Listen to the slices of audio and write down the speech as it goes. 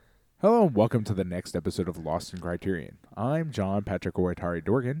Hello and welcome to the next episode of Lost in Criterion. I'm John Patrick Oitari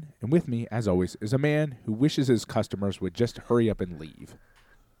Dorgan, and with me, as always, is a man who wishes his customers would just hurry up and leave.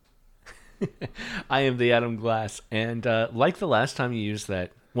 I am the Adam Glass, and like the last time you used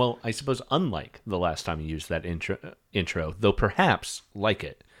that, well, I suppose unlike the last time you used that intro, though perhaps like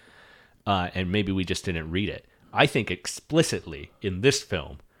it, and maybe we just didn't read it, I think explicitly in this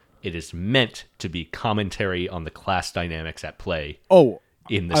film, it is meant to be commentary on the class dynamics at play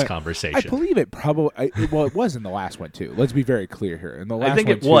in this conversation. I believe it probably, it was in the last one too. Let's be very clear here. In the last I think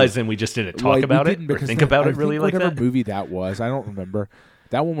one it was, and we just didn't talk about it or think about it really like that. Whatever movie that was, I don't remember.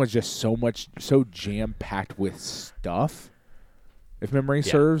 That one was just so jam-packed with stuff, if memory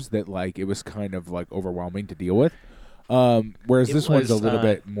serves, that like it was kind of like overwhelming to deal with. Whereas this one's a little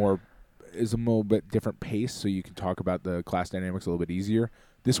bit more, is a little bit different pace, so you can talk about the class dynamics a little bit easier.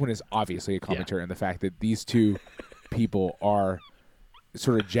 This one is obviously a commentary on the fact that these two people are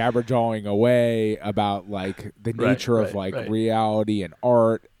sort of jabber-jawing away about like the nature of reality and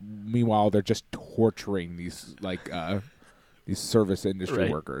art. Meanwhile, they're just torturing these like these service industry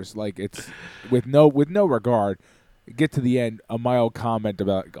workers. Like it's with no regard. Get to the end, a mild comment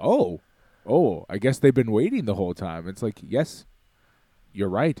about I guess they've been waiting the whole time. It's like, yes, you're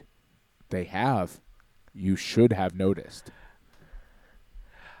right. They have. You should have noticed.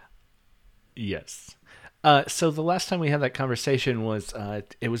 Yes. So the last time we had that conversation was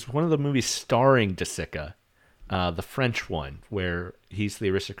it was one of the movies starring De Sica, the French one, where he's the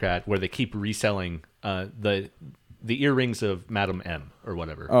aristocrat, where they keep reselling the earrings of Madame M or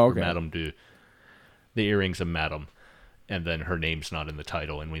whatever, or Madame Du, the earrings of Madame, and then her name's not in the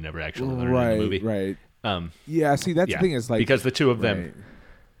title, and we never actually learned in the movie. Right. Yeah. See, that's the thing is like because the two of them.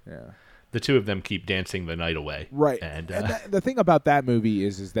 Yeah. The two of them keep dancing the night away. Right. And the thing about that movie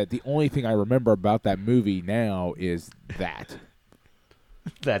is that the only thing I remember about that movie now is that.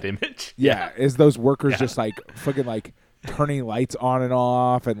 That image. Yeah. Is those workers just like fucking like turning lights on and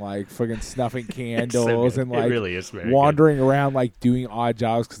off and like fucking snuffing candles and like really is wandering around like doing odd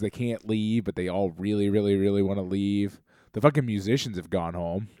jobs because they can't leave, but they all really, really, really want to leave. The fucking musicians have gone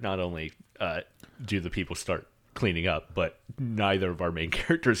home. Not only do the people start cleaning up, but neither of our main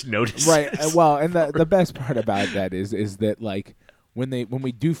characters notice. Right. Well, and the best part about that is that like when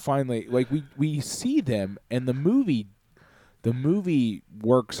we do finally like we see them, and the movie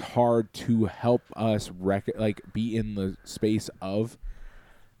works hard to help us be in the space of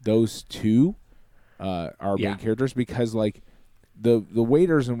those two our main characters, because like the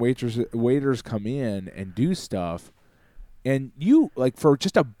waiters and waiters come in and do stuff. And you, like, for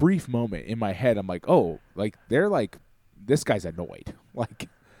just a brief moment in my head, I'm like, oh, like, they're like, this guy's annoyed. Like,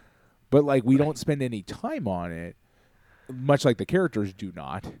 but, like, we don't spend any time on it, much like the characters do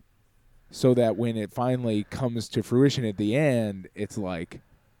not, so that when it finally comes to fruition at the end, it's like,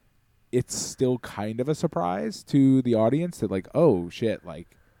 it's still kind of a surprise to the audience that, like, oh, shit,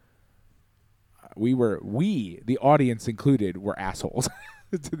 like, we, the audience included, were assholes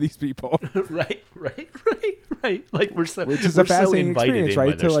to these people. Right. Like we're so fascinating invited in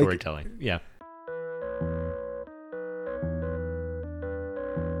right? by their storytelling. Yeah.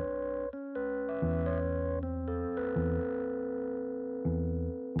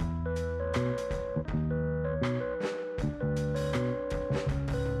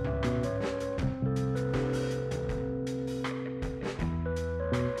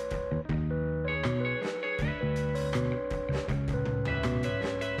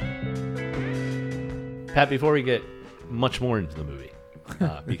 Pat, before we get much more into the movie,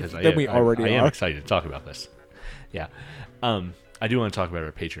 because I am excited to talk about this. Yeah. I do want to talk about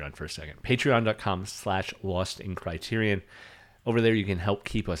our Patreon for a second. Patreon.com/LostInCriterion. Over there, you can help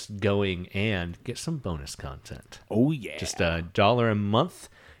keep us going and get some bonus content. Oh, yeah. Just $1 a month.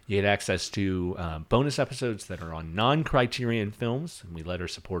 You get access to bonus episodes that are on non-Criterion films, and we let our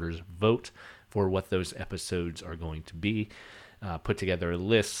supporters vote for what those episodes are going to be. Put together a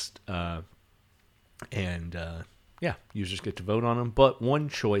list, and users get to vote on them. But one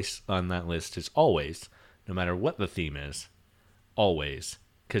choice on that list is always, no matter what the theme is, always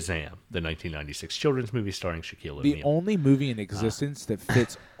Kazam, the 1996 children's movie starring Shaquille O'Neal. The only movie in existence that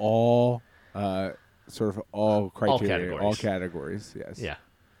fits all criteria, all categories. Yes. Yeah.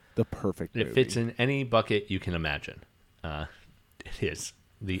 The perfect movie. It fits in any bucket you can imagine. It is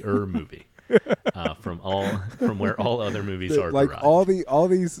the movie. From where all other movies are like derived. all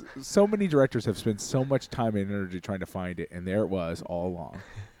these so many directors have spent so much time and energy trying to find it, and there it was all along.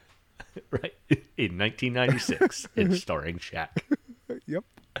 Right. In 1996, it's starring Shaq. Yep.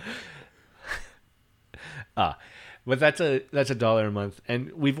 But that's $1 a month,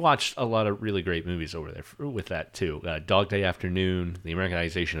 and we've watched a lot of really great movies over there with that too. Dog Day Afternoon, the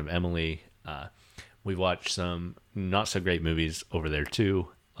Americanization of Emily. We've watched some not so great movies over there too,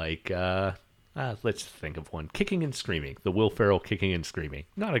 like let's think of one: Kicking and Screaming, the Will Ferrell Kicking and Screaming.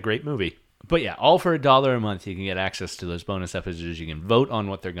 Not a great movie, but yeah, all for $1 a month. You can get access to those bonus episodes. You can vote on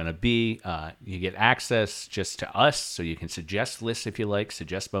what they're going to be. You get access just to us, so you can suggest lists if you like,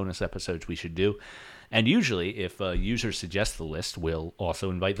 suggest bonus episodes we should do. And usually, if a user suggests the list, we'll also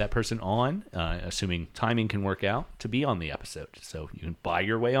invite that person on, assuming timing can work out, to be on the episode. So you can buy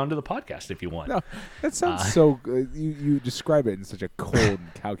your way onto the podcast if you want. No, that sounds so good. You describe it in such a cold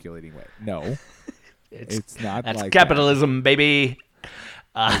and calculating way. No, it's not that's like capitalism, that. baby.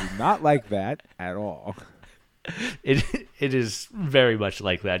 It's not like that at all. It is very much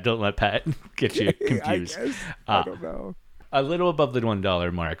like that. Don't let Pat get you confused. I don't know. A little above the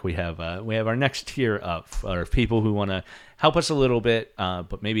 $1 mark, we have our next tier up for people who want to help us a little bit,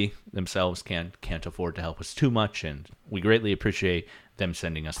 but maybe themselves can't afford to help us too much, and we greatly appreciate them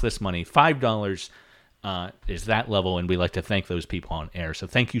sending us this money. $5 is that level, and we like to thank those people on air. So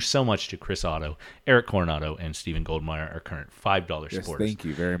thank you so much to Chris Otto, Eric Coronado, and Stephen Goldmeyer, our current $5 supporters. Thank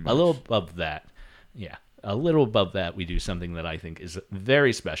you very much. A little above that, we do something that I think is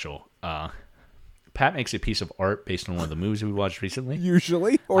very special. Pat makes a piece of art based on one of the movies we watched recently.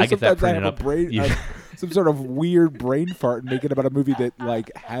 Usually, or I get that sometimes I have printed a up. brain, some sort of weird brain fart, and make it about a movie that like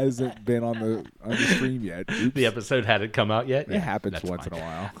hasn't been on the stream yet. Oops. The episode hadn't come out yet. It happens once in a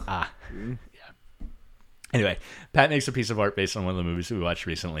while. Yeah. Anyway, Pat makes a piece of art based on one of the movies we watched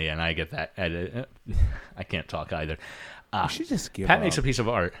recently, and I get that. I can't talk either. You should just give Pat up. makes a piece of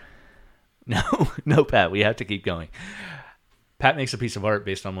art. No, Pat, we have to keep going. Pat makes a piece of art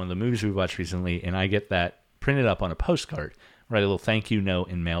based on one of the movies we watched recently, and I get that printed up on a postcard, write a little thank you note,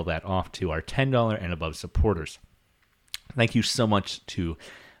 and mail that off to our $10 and above supporters. Thank you so much to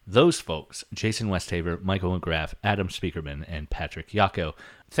those folks: Jason Westhaver, Michael McGrath, Adam Speakerman, and Patrick Yako.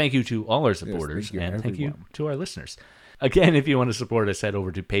 Thank you to all our supporters, thank you to our listeners. Again, if you want to support us, head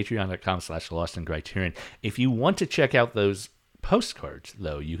over to patreon.com/LostInCriterion. If you want to check out those postcards,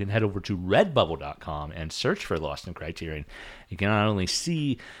 though, you can head over to redbubble.com and search for Lost in Criterion. You can not only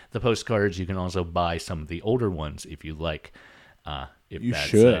see the postcards, you can also buy some of the older ones if you like. If you that's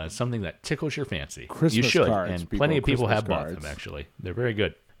should. Something that tickles your fancy. Christmas you should, cards, and plenty of people have bought them, actually. They're very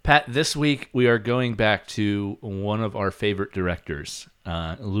good. Pat, this week we are going back to one of our favorite directors,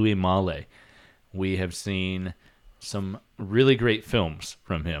 Louis Malle. We have seen some really great films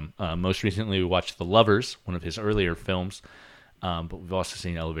from him. Most recently, we watched The Lovers, one of his earlier films. But we've also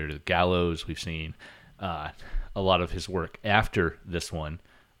seen Elevator to the Gallows. We've seen a lot of his work after this one.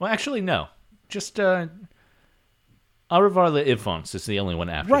 Well, actually, no. Just Au revoir les enfants is the only one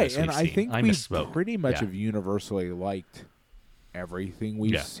after this we've and seen. I think I we misspoke. pretty much have universally liked everything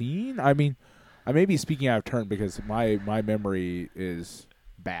we've seen. I mean, I may be speaking out of turn because my memory is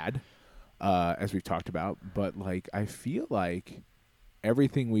bad, as we've talked about. But like, I feel like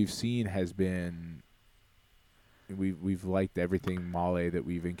everything we've seen has been. We've liked everything Malle that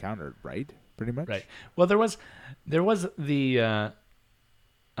we've encountered, right? Pretty much. Right. Well, there was the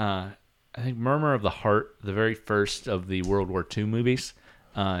I think Murmur of the Heart, the very first of the World War II movies.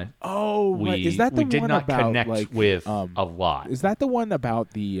 Right. We Is that the did one not about, connect like, with a lot. Is that the one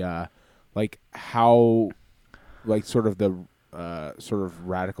about the like how, like sort of the sort of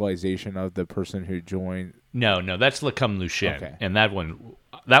radicalization of the person who joined? No, that's Le Comme Lucien, Okay. and that one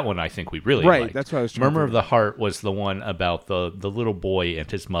I think we really Right, liked. that's what I was trying to Murmur of think the Heart was the one about the little boy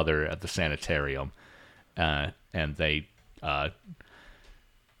and his mother at the sanitarium, and they,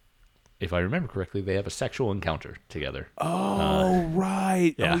 if I remember correctly, they have a sexual encounter together. Oh,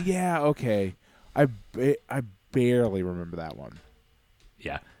 right. yeah. Oh, yeah. Okay. I barely remember that one.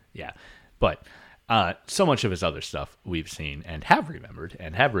 Yeah, but so much of his other stuff we've seen and have remembered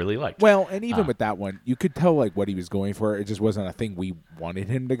and have really liked. Well, and even with that one, you could tell like what he was going for. It just wasn't a thing we wanted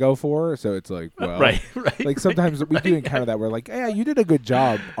him to go for. So it's like, well, right. Like sometimes we do encounter that. We're like, yeah, you did a good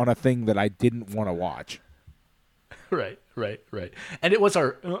job on a thing that I didn't want to watch. Right. And it was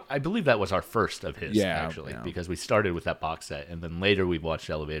I believe that was our first of his, actually, because we started with that box set, and then later we watched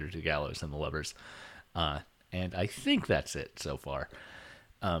Elevator to Gallows and The Lovers. And I think that's it so far.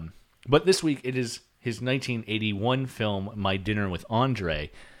 But this week it is his 1981 film, My Dinner with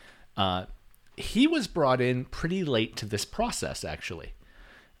Andre. He was brought in pretty late to this process, actually.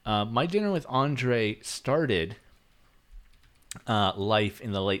 My Dinner with Andre started life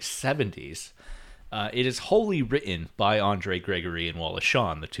in the late 70s. It is wholly written by Andre Gregory and Wallace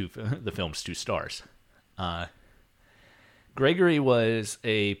Shawn, the film's two stars. Gregory was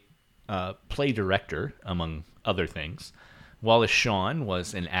a play director, among other things. Wallace Shawn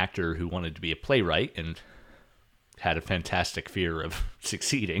was an actor who wanted to be a playwright and had a fantastic fear of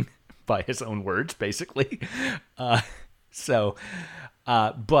succeeding, by his own words, basically.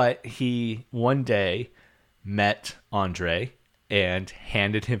 But he one day met Andre and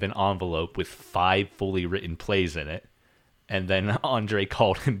handed him an envelope with 5 fully written plays in it. And then Andre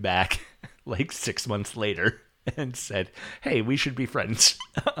called him back like 6 months later and said, "Hey, we should be friends."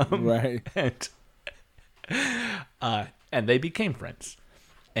 Right. And they became friends.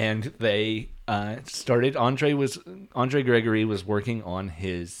 And they started. Andre Gregory was working on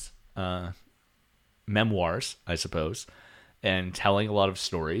his memoirs, I suppose, and telling a lot of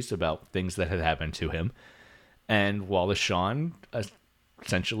stories about things that had happened to him. And Wallace Shawn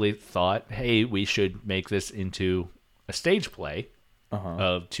essentially thought, "Hey, we should make this into a stage play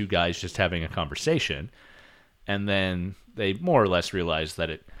of 2 guys just having a conversation." And then they more or less realized that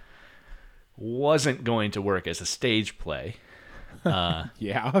it wasn't going to work as a stage play.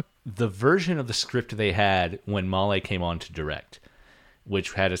 Yeah. The version of the script they had when Malle came on to direct,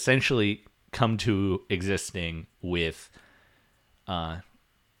 which had essentially come to existing with,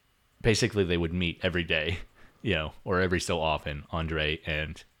 basically they would meet every day, or every so often, Andre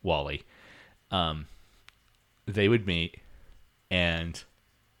and Wally. They would meet, and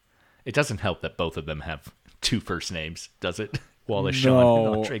it doesn't help that both of them have 2 first names, does it? Wallace Shawn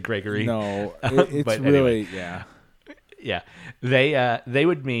and Andre Gregory. No, it's but really, anyway, yeah. They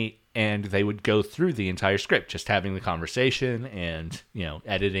would meet and they would go through the entire script, just having the conversation and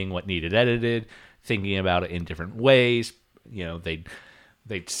editing what needed edited, thinking about it in different ways. They'd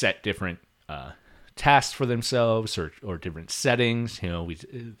set different tasks for themselves or different settings.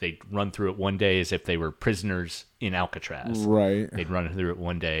 They'd run through it one day as if they were prisoners in Alcatraz. Right. They'd run through it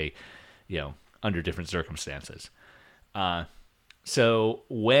one day, under different circumstances. So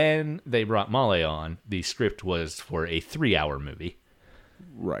when they brought Malle on, the script was for a 3-hour movie.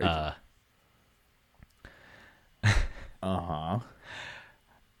 Right.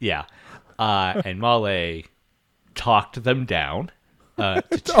 Yeah. And Malle talked them down to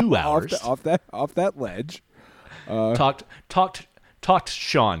 2 hours. off that ledge. Talked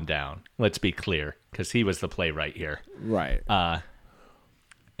Shawn down. Let's be clear, because he was the playwright here. Right.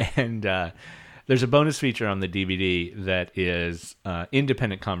 And there's a bonus feature on the DVD that is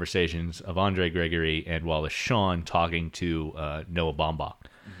independent conversations of Andre Gregory and Wallace Shawn talking to Noah Baumbach.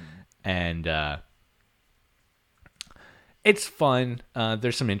 And it's fun.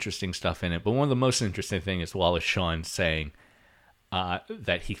 There's some interesting stuff in it. But one of the most interesting things is Wallace Shawn saying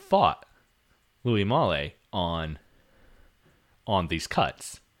that he fought Louis Malle on these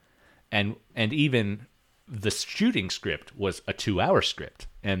cuts. And even the shooting script was a 2-hour script,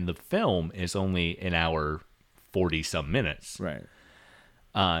 and the film is only an hour 40-some minutes. Right.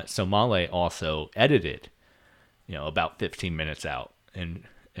 So Malle also edited, about 15 minutes out, and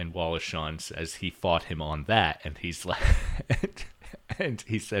Wallace Shawn says he fought him on that, and he's like, and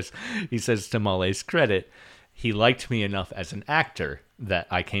he says to Malle's credit, he liked me enough as an actor that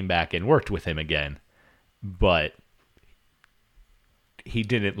I came back and worked with him again, but he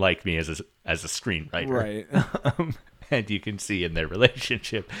didn't like me as a screenwriter. Right. And you can see in their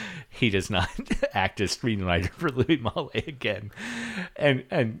relationship, he does not act as screenwriter for Louis Malle again.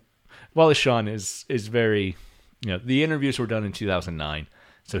 And Wallace Shawn is very, the interviews were done in 2009,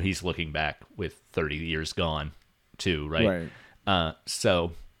 so he's looking back with 30 years gone too, right? Right.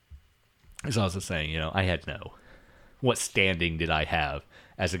 So he's also saying, I had what standing did I have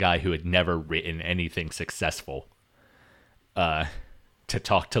as a guy who had never written anything successful to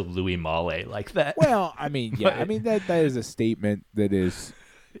talk to Louis Malle like that? Well, I mean, yeah, that is a statement that is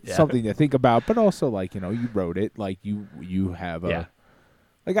something to think about, but also you wrote it, you have a,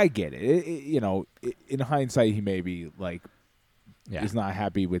 I get it. In hindsight, he may be is not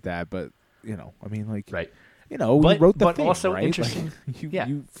happy with that, but right. You wrote the but thing, also right? interesting.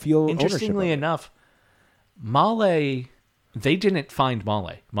 You feel interestingly enough, Malle, they didn't find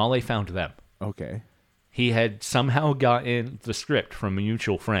Malle. Malle found them. Okay. He had somehow gotten the script from a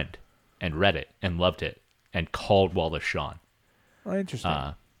mutual friend and read it and loved it and called Wallace Shawn. Oh,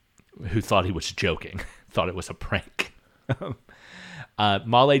 interesting. Who thought he was joking, thought it was a prank.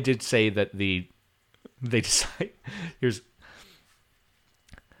 Malle did say that they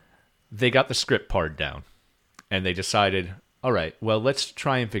got the script part down, and they decided, all right, well, let's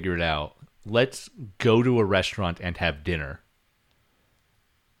try and figure it out. Let's go to a restaurant and have dinner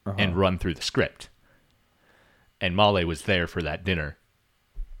and run through the script. And Malle was there for that dinner.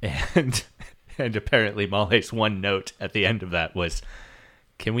 And apparently Malle's one note at the end of that was,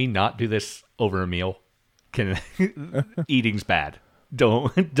 can we not do this over a meal? Eating's bad.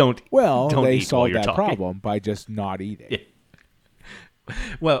 don't Well, don't they eat while solved you're that talking. problem by just not eating. Yeah.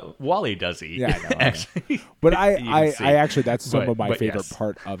 Well, Wally does eat. Yeah, I know. Actually, But you I can see. actually, that's some of my But favorite yes.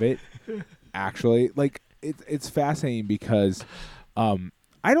 part of it. Actually, like it's fascinating because I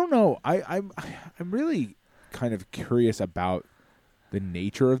don't know. I'm really kind of curious about the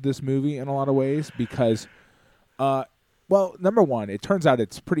nature of this movie in a lot of ways because well, number one, it turns out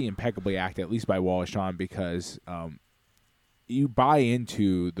it's pretty impeccably acted, at least by Wallace Shawn, because you buy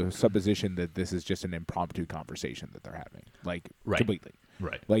into the supposition that this is just an impromptu conversation that they're having, like Right. completely.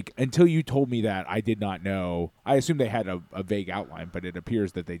 Right. Like until you told me that, I did not know. I assumed they had a vague outline, but it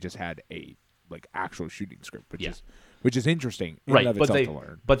appears that they just had a like actual shooting script, which is interesting in and of But itself to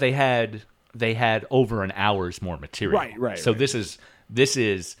learn. but they had over an hour's more material. Right. So right. this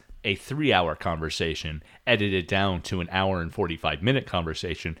is a 3-hour conversation edited down to an hour and 45-minute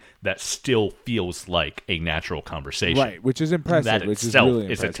conversation that still feels like a natural conversation. Right, which is impressive. That which itself is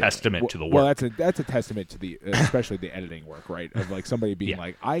really is a impressive. testament to the Well, work. that's a testament to the especially the editing work, right? Of like somebody being Yeah.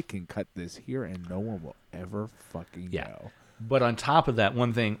 like, I can cut this here and no one will ever fucking Yeah. know. But on top of that,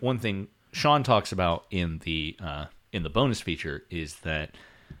 one thing Sean talks about in the bonus feature is that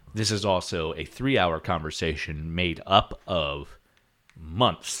this is also a 3-hour conversation made up of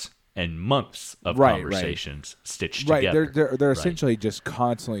months and months of Right. conversations stitched Right, together. they're essentially just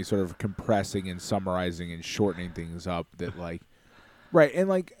constantly sort of compressing and summarizing and shortening things up. That like, right, and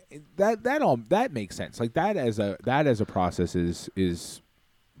like that makes sense. Like that as a process is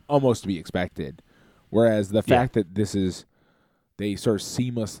almost to be expected. Whereas the fact that this is they sort of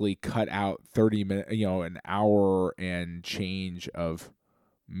seamlessly cut out 30 minutes, an hour and change of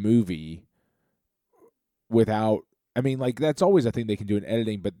movie without. I mean, like that's always a thing they can do in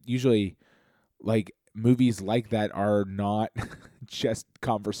editing, but usually, like movies like that are not just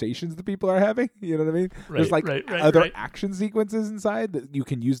conversations that people are having. You know what I mean? There's like other action sequences inside that you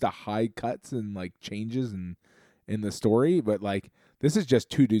can use to hide cuts and like changes in the story. But like this is just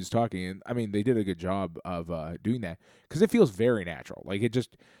two dudes talking, and I mean they did a good job of doing that because it feels very natural. Like it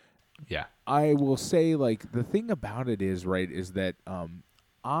just. Yeah. I will say like the thing about it is that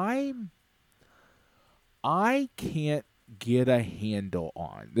I can't get a handle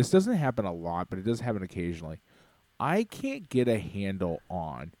on. This doesn't happen a lot, but it does happen occasionally. I can't get a handle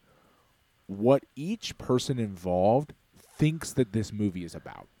on what each person involved thinks that this movie is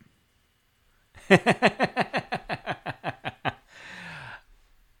about.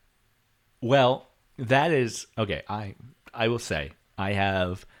 Well, that is okay. I will say I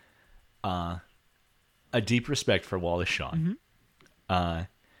have a deep respect for Wallace Shawn.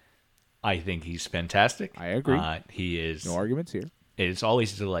 I think he's fantastic. I agree. He is. No arguments here. It is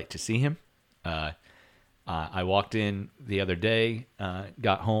always a delight to see him. I walked in the other day,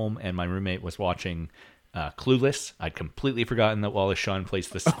 got home, and my roommate was watching Clueless. I'd completely forgotten that Wallace Shawn plays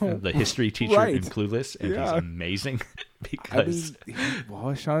the history teacher in Clueless, and he's amazing because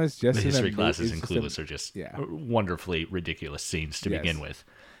Wallace Shawn is just the history classes in just Clueless are just wonderfully ridiculous scenes to begin with.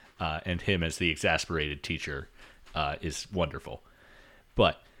 And him as the exasperated teacher is wonderful.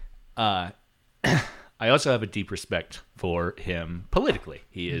 But I also have a deep respect for him politically.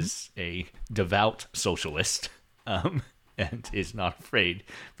 He is a devout socialist and is not afraid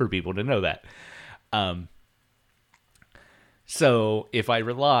for people to know that. So if I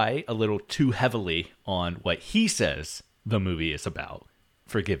rely a little too heavily on what he says the movie is about,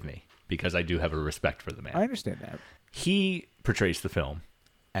 forgive me, because I do have a respect for the man. I understand that. He portrays the film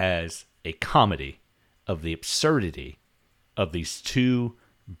as a comedy of the absurdity of these two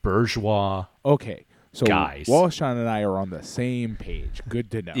bourgeois so guys. Wallace Shawn and I are on the same page. Good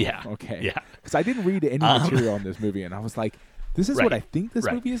to know. Yeah. Okay. Yeah. Because I didn't read any material on this movie, and I was like, this is what I think this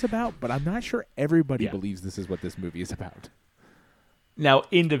Right. movie is about, but I'm not sure everybody believes this is what this movie is about. Now,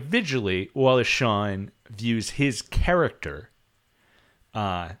 individually, Wallace Shawn views his character,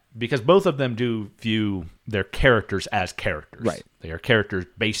 because both of them do view their characters as characters. Right. They are characters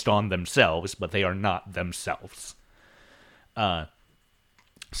based on themselves, but they are not themselves.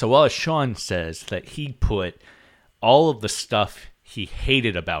 So Wallace Shawn says that he put all of the stuff he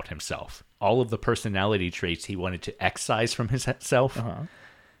hated about himself, all of the personality traits he wanted to excise from himself,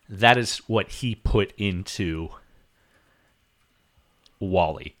 that is what he put into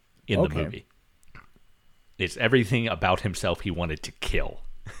Wally in the movie. It's everything about himself he wanted to kill.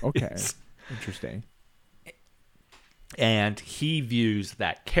 Okay. Interesting. And he views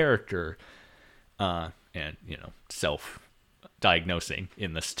that character, and, self-diagnosing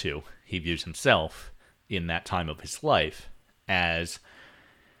in this too. He views himself in that time of his life as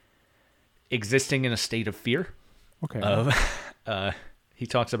existing in a state of fear. Okay. He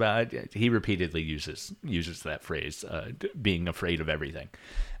talks about, he repeatedly uses that phrase, being afraid of everything.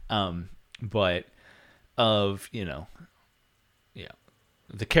 But of, the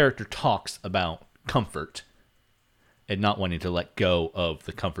character talks about comfort and not wanting to let go of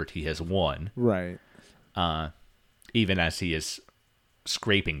the comfort he has won. Right. Even as he is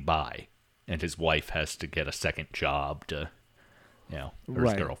scraping by and his wife has to get a second job to, or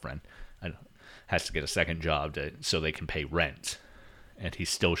his girlfriend has to get a second job so they can pay rent. And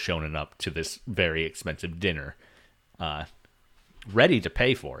he's still showing up to this very expensive dinner, ready to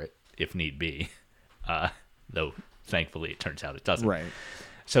pay for it if need be. Though thankfully it turns out it doesn't. Right.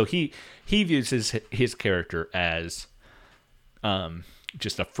 So he views his character as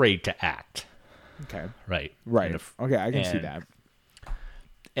just afraid to act. Okay. Right. Right. Okay, I can see that.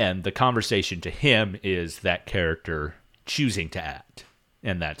 And the conversation to him is that character choosing to act.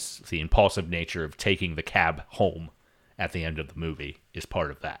 And that's the impulsive nature of taking the cab home at the end of the movie is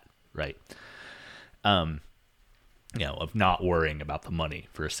part of that, right? Of not worrying about the money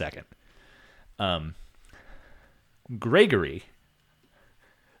for a second. Gregory,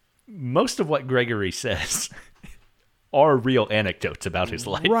 most of what Gregory says are real anecdotes about his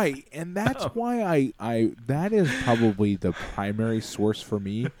life. Right, and that's why I that is probably the primary source for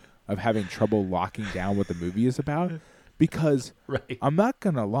me of having trouble locking down what the movie is about, because I'm not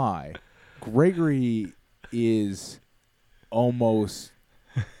going to lie, Gregory is almost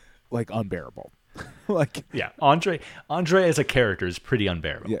like unbearable. Andre as a character is pretty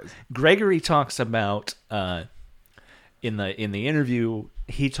unbearable. Yes. Gregory talks about in the interview,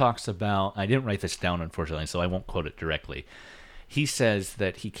 he talks about, I didn't write this down unfortunately, so I won't quote it directly. He says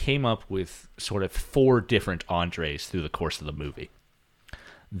that he came up with sort of 4 different Andres through the course of the movie.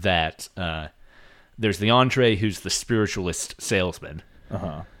 That there's the Andre who's the spiritualist salesman,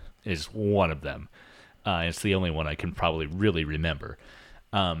 is one of them. It's the only one I can probably really remember.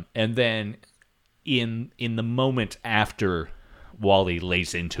 And then in the moment after Wally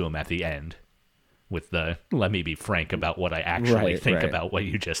lays into him at the end with the let me be frank about what I actually think about what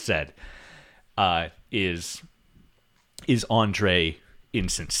you just said, is Andre in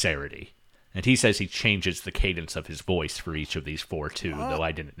sincerity. And he says he changes the cadence of his voice for each of these 4 too, though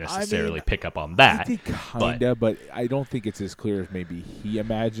I didn't necessarily pick up on that. I think kinda, but I don't think it's as clear as maybe he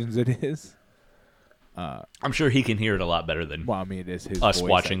imagines it is. I'm sure he can hear it a lot better than it is his us voice,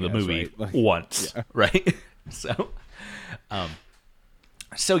 watching the movie once, right? So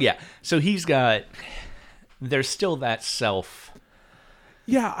he's got. There's still that self.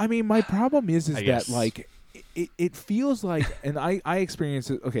 Yeah, my problem is I guess. that like it feels like, and I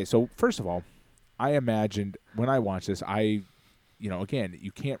experienced it. Okay, so first of all, I imagined when I watched this, again,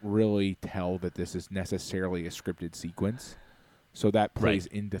 you can't really tell that this is necessarily a scripted sequence, so that plays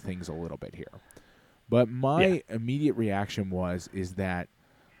into things a little bit here. But my immediate reaction is that,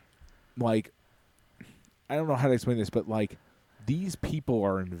 like, I don't know how to explain this, but like, these people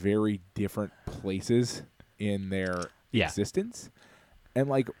are in very different places in their existence, and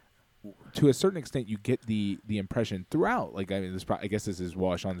like, to a certain extent, you get the impression throughout. Like, I guess this is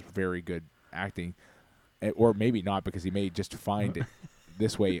Walshon's very good acting, or maybe not, because he may just find it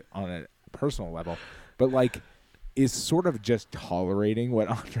this way on a personal level, but like, is sort of just tolerating what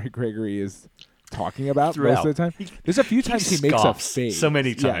Andre Gregory is talking about most of the time. There's a few times he makes a face. So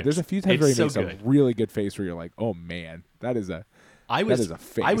many times. Yeah, there's a few times where he makes a really good face where you're like, oh man, that is a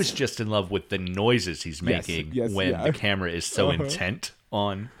face. I was just in love with the noises he's making when the camera is so intent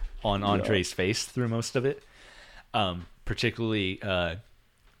on Andre's face through most of it. Particularly, I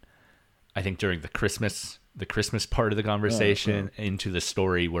think during the Christmas part of the conversation into the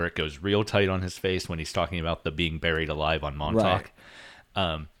story where it goes real tight on his face when he's talking about the being buried alive on Montauk.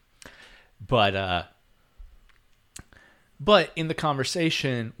 But in the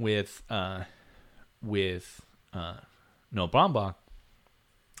conversation with Noah Baumbach,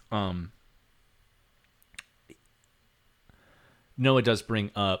 Noah does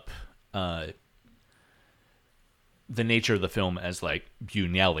bring up the nature of the film as like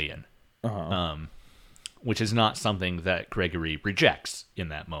Buñuelian, which is not something that Gregory rejects in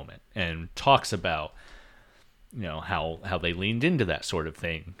that moment, and talks about how they leaned into that sort of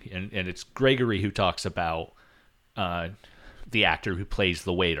thing, and it's Gregory who talks about the actor who plays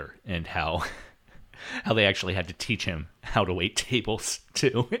the waiter and how they actually had to teach him how to wait tables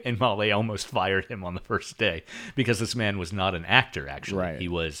too, and while they almost fired him on the first day because this man was not an actor. Actually, he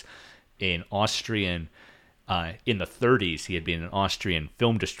was an Austrian. In the 1930s, he had been an Austrian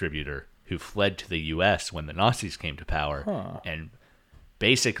film distributor who fled to the U.S. when the Nazis came to power, and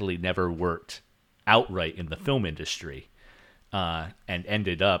basically never worked outright in the film industry, and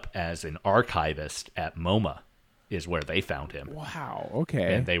ended up as an archivist at MoMA is where they found him. Wow.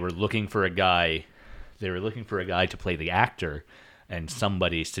 Okay. And they were looking for a guy. They were looking for a guy to play the actor, and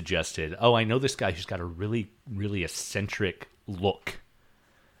somebody suggested, "Oh, I know this guy who's got a really, really eccentric look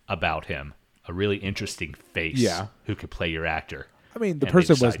about him, a really interesting face. Yeah. Who could play your actor?" I mean, the And they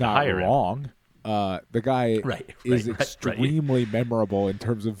person was decided to not hire him. wrong. The guy is right. extremely memorable in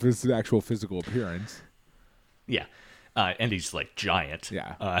terms of his actual physical appearance. Yeah, and he's like giant.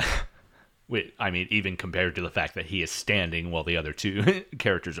 Yeah. I mean, even compared to the fact that he is standing while the other two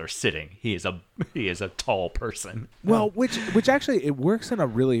characters are sitting, he is a tall person. Well, which actually it works in a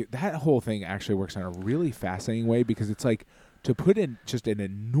really, that whole thing actually works in a really fascinating way, because it's like to put in just an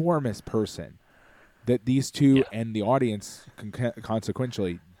enormous person that these two and the audience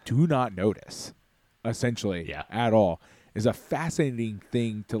consequentially do not notice, essentially, at all, is a fascinating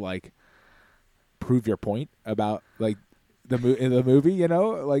thing to like prove your point about like the movie, you know,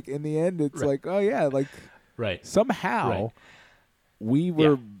 like in the end it's like, oh yeah, like somehow we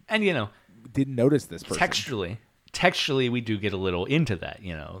were and you know, didn't notice this person. Textually we do get a little into that,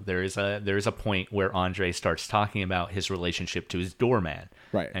 you know. There is a point where Andre starts talking about his relationship to his doorman,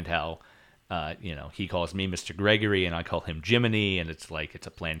 and how you know, he calls me Mr. Gregory and I call him Jiminy, and it's like it's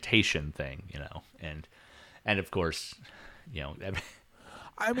a plantation thing, you know. And of course, you know,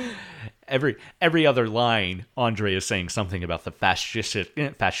 I mean, every other line, Andre is saying something about the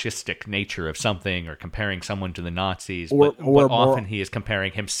fascistic nature of something, or comparing someone to the Nazis, but often he is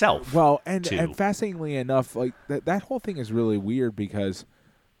comparing himself. Well, and fascinatingly enough, like that whole thing is really weird because,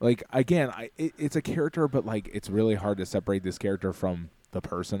 like, again, it's a character, but like it's really hard to separate this character from the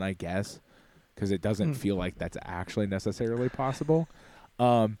person, I guess, because it doesn't feel like that's actually necessarily possible.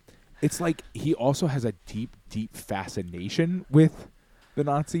 It's like he also has a deep, deep fascination with the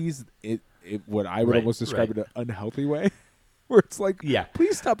Nazis, what I would almost describe in an unhealthy way, where it's like,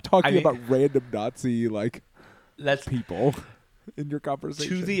 please stop talking about random Nazi people in your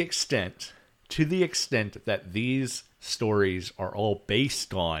conversation. To the extent that these stories are all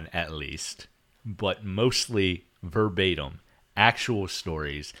based on, at least, but mostly verbatim, actual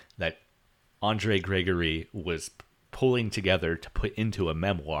stories that Andre Gregory was pulling together to put into a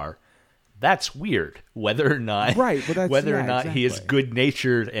memoir. That's weird. Whether or not, he is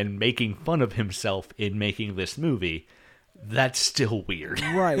good-natured and making fun of himself in making this movie, that's still weird.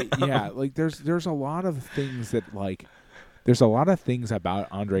 Right? Yeah. Like there's a lot of things that like there's a lot of things about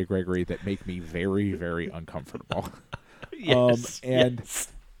Andre Gregory that make me very, very uncomfortable. He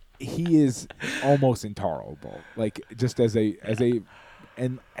is almost intolerable. Like just as a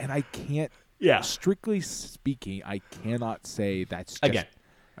and I can't. Yeah. Strictly speaking, I cannot say that's just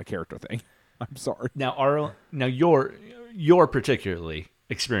a character thing. I'm sorry. Now, your particularly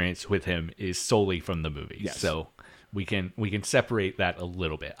experience with him is solely from the movie, so we can separate that a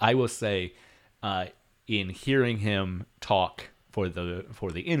little bit. I will say, in hearing him talk for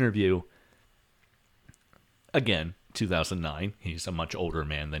the interview, again, 2009, he's a much older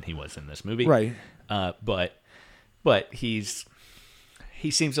man than he was in this movie, right? But he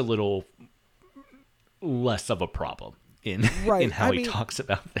seems a little less of a problem in how he talks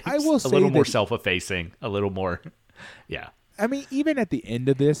about things. I will say a little more self-effacing, a little more, I mean, even at the end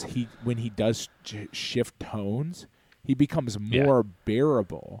of this, when he does shift tones, he becomes more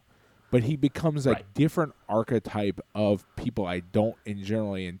bearable, but he becomes a different archetype of people I don't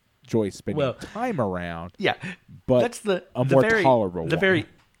generally enjoy spending time around. Yeah, but that's the more tolerable. The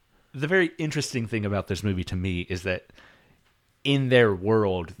very interesting thing about this movie to me is that in their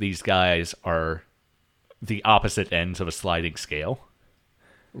world, these guys are the opposite ends of a sliding scale.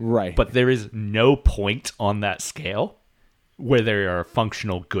 Right. But there is no point on that scale where they are a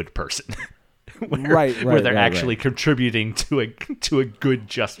functional good person. where they're actually contributing to a good,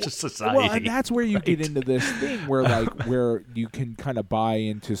 just society. Well, and that's where you get into this thing where you can kind of buy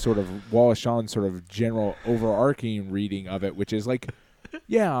into sort of Wallace Shawn's sort of general overarching reading of it, which is like,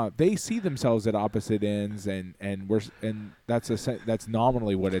 yeah, they see themselves at opposite ends, and that's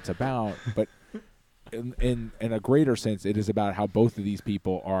nominally what it's about, but in a greater sense, it is about how both of these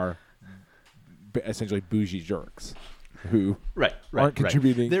people are essentially bougie jerks who aren't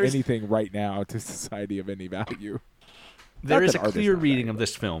contributing anything right now to society of any value. There is a clear reading of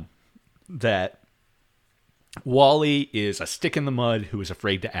this film that Wally is a stick in the mud who is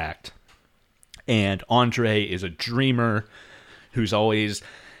afraid to act, and Andre is a dreamer who's always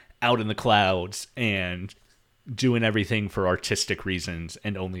out in the clouds and doing everything for artistic reasons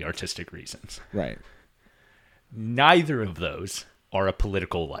and only artistic reasons. Right. Neither of those are a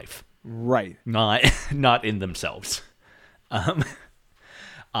political life. Right. Not in themselves.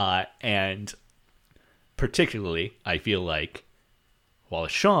 And particularly, I feel like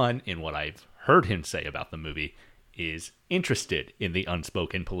Wallace Shawn, in what I've heard him say about the movie, is interested in the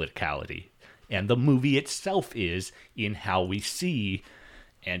unspoken politicality. And the movie itself is in how we see,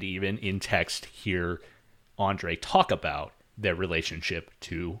 and even in text, hear Andre talk about their relationship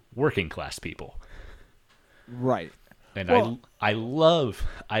to working class people. Right. And Well, I love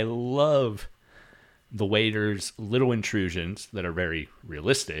the waiter's little intrusions that are very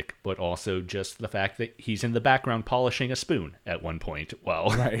realistic, but also just the fact that he's in the background polishing a spoon at one point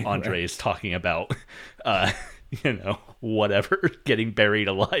while Andre is talking about, whatever, getting buried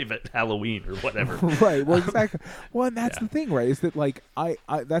alive at Halloween or whatever. Right. Well, exactly. Well, and that's the thing, right? Is that like I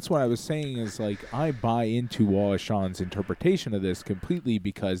that's what I was saying is like I buy into Wallace Shawn's interpretation of this completely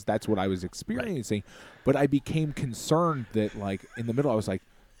because that's what I was experiencing, but I became concerned that like in the middle I was like,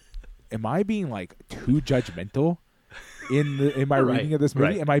 am I being like too judgmental in my reading of this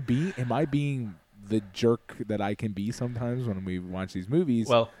movie? Right. Am I being the jerk that I can be sometimes when we watch these movies?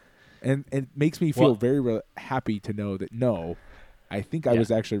 Well, and it makes me feel very happy to know that no, I think I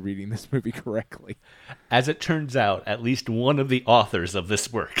was actually reading this movie correctly. As it turns out, at least one of the authors of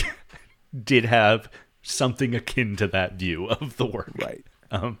this work did have something akin to that view of the work. Right.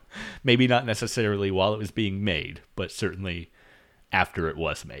 Maybe not necessarily while it was being made, but certainly after it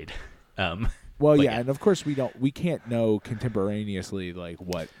was made. Well, yeah, and of course we can't know contemporaneously like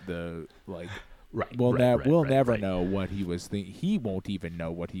what the like. Right. We'll never right. know what he was thinking. He won't even know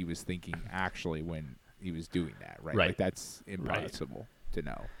what he was thinking actually when he was doing that. Right. Right. Like that's impossible to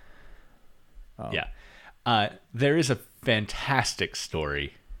know. There is a fantastic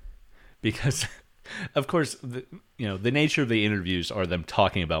story because, of course, the nature of the interviews are them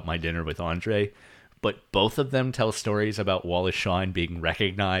talking about My Dinner with Andre, but both of them tell stories about Wallace Shawn being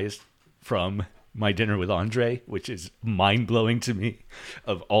recognized from My Dinner with Andre, which is mind-blowing to me.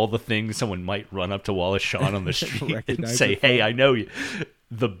 Of all the things someone might run up to Wallace Shawn on the street and say, hey, I know you.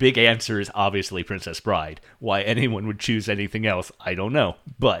 The big answer is obviously Princess Bride. Why anyone would choose anything else, I don't know.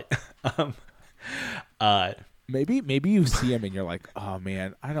 But maybe you see him and you're like, oh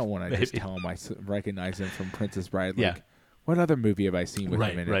man, I don't want to just tell him I recognize him from Princess Bride. Like, what other movie have I seen with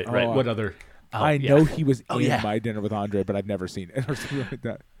him in it? Right. What other? I know he was in My Dinner with Andre, but I've never seen it or something like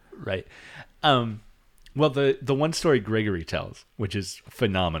that. Right. Well, the one story Gregory tells, which is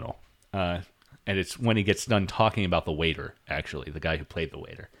phenomenal, and it's when he gets done talking about the waiter, actually, the guy who played the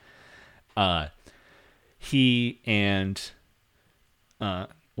waiter. He and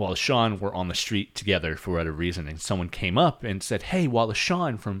Wallace Shawn were on the street together for whatever reason, and someone came up and said, hey, Wallace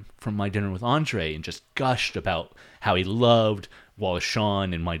Shawn from My Dinner with Andre, and just gushed about how he loved Wallace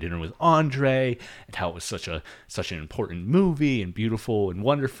Shawn and My Dinner with Andre, and how it was such an important movie and beautiful and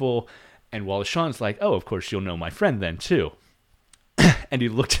wonderful. And Wallace Shawn's like, oh, of course you'll know my friend then too. And he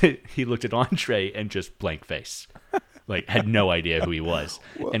looked at Andre and just blank face, like had no idea who he was,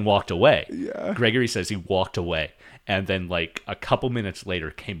 and walked away. Yeah. Gregory says he walked away, and then like a couple minutes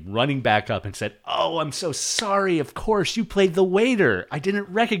later came running back up and said, oh, I'm so sorry. Of course you played the waiter. I didn't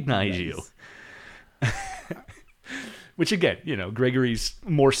recognize you. Which again, Gregory's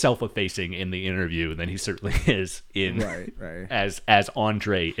more self-effacing in the interview than he certainly is in as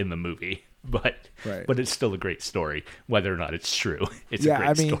Andre in the movie. But it's still a great story, whether or not it's true. It's a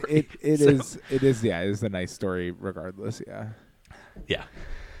great story. It is a nice story regardless. Yeah. Yeah.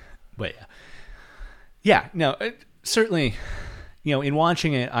 But yeah. No, certainly, in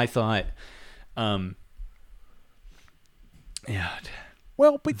watching it, I thought, well,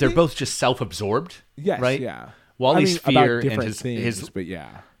 but they're both just self-absorbed. Yes. Right. Yeah. Wally's fear about different and things, but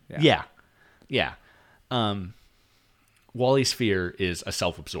yeah. Wally's fear is a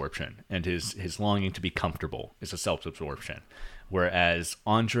self-absorption, and his longing to be comfortable is a self-absorption, whereas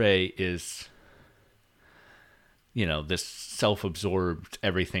Andre is, this self-absorbed,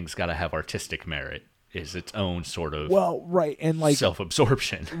 everything's got to have artistic merit, is its own sort of and like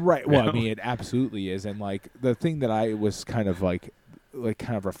self-absorption. Right. Well, I mean, it absolutely is, and like the thing that I was kind of like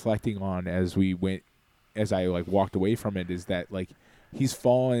kind of reflecting on as I like walked away from it is that like he's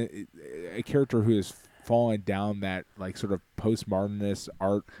fallen a character who has fallen down that like sort of postmodernist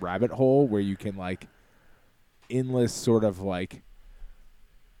art rabbit hole where you can like endless sort of like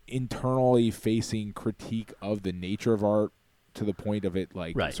internally facing critique of the nature of art to the point of it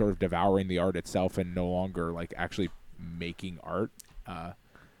like sort of devouring the art itself and no longer like actually making art.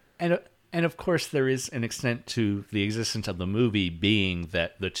 And of course, there is an extent to the existence of the movie being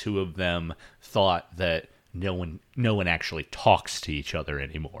that the two of them thought that no one actually talks to each other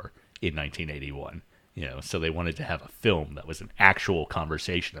anymore in 1981. So they wanted to have a film that was an actual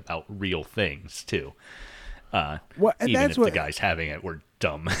conversation about real things too. Even if the guys having it were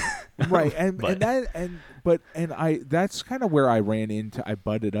dumb. Right, But- that's kind of where I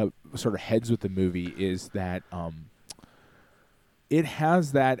butted up sort of heads with the movie, is that it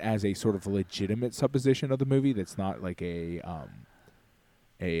has that as a sort of legitimate supposition of the movie that's not like I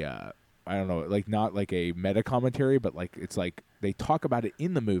don't know, like not like a meta commentary, but like it's like they talk about it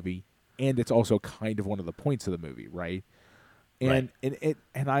in the movie, and it's also kind of one of the points of the movie, right? And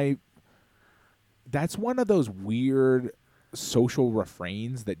that's one of those weird social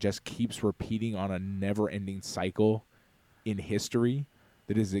refrains that just keeps repeating on a never-ending cycle in history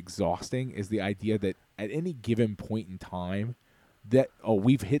that is exhausting, is the idea that at any given point in time that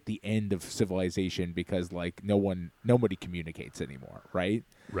we've hit the end of civilization because like nobody communicates anymore, right?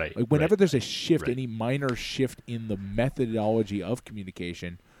 Right. Like whenever right, there's a shift, right. any minor shift in the methodology of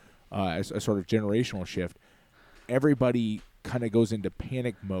communication, as a sort of generational shift, everybody kind of goes into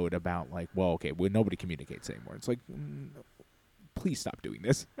panic mode about like, well, nobody communicates anymore. It's like, please stop doing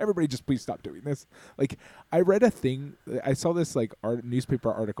this. Everybody just please stop doing this. Like, I read a thing, I saw this like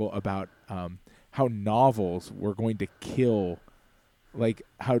newspaper article about how novels were going to kill, like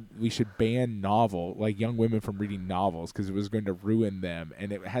how we should ban young women from reading novels because it was going to ruin them.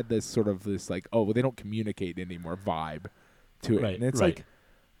 And it had this sort of this like, oh, well, they don't communicate anymore vibe to it. Right, And it's right. like,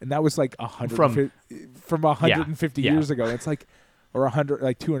 and that was like 150 Yeah. years ago. It's like, or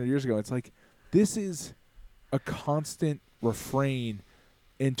 200 years ago. It's like, this is a constant refrain,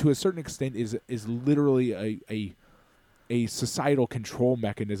 and to a certain extent is literally a societal control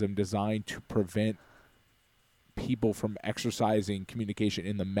mechanism designed to prevent people from exercising communication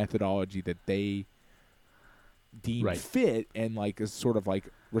in the methodology that they deem Right. fit, and like is sort of like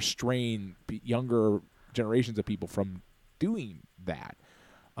restrain younger generations of people from doing that.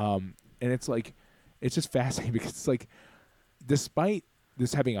 And it's like, it's just fascinating because it's like, despite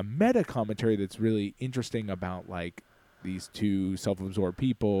this having a meta commentary that's really interesting about like these two self-absorbed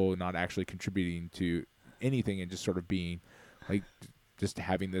people not actually contributing to anything and just sort of being like just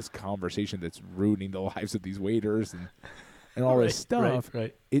having this conversation that's ruining the lives of these waiters and all this stuff,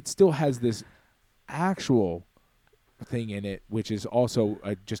 Right. it still has this actual thing in it, which is also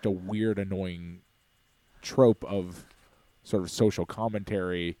just a weird, annoying trope of sort of social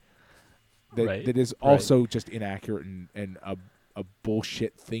commentary that is also just inaccurate and a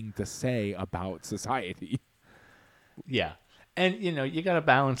bullshit thing to say about society. Yeah. And, you got to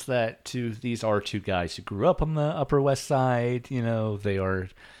balance that to these are two guys who grew up on the Upper West Side. They are,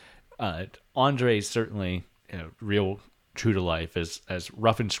 Andre's certainly real true to life, as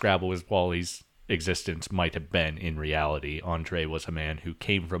rough and scrabble as Wally's existence might have been in reality. Andre was a man who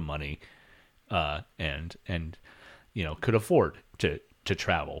came from money, and could afford to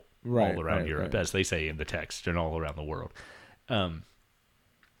travel all around Europe, as they say in the text, and all around the world.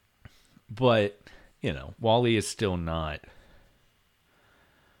 But, Wally is still not...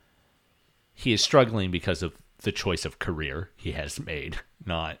 He is struggling because of the choice of career he has made,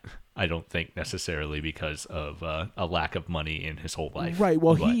 not, I don't think, necessarily because of a lack of money in his whole life. Right.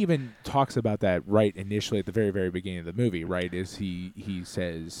 Well, he even talks about that right initially at the very, very beginning of the movie, right? Is he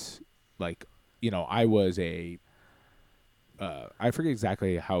says, like, I was I forget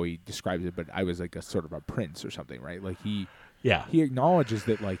exactly how he describes it, but I was like a sort of a prince or something, right? Like he acknowledges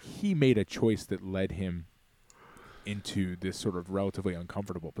that like he made a choice that led him into this sort of relatively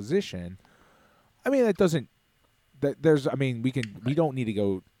uncomfortable position. I mean, we don't need to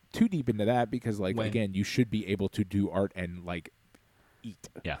go too deep into that because like, again, you should be able to do art and like eat.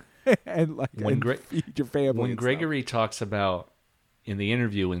 Yeah. and like feed your family. When Gregory talks about, in the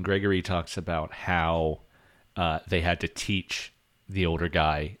interview, when Gregory talks about how they had to teach the older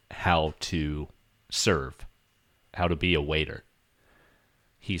guy how to serve, how to be a waiter,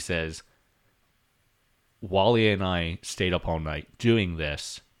 he says, Wally and I stayed up all night doing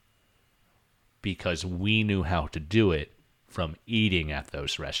this because we knew how to do it from eating at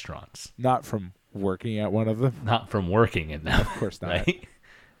those restaurants. Not from working at one of them. Not from working in them. Of course not. Right?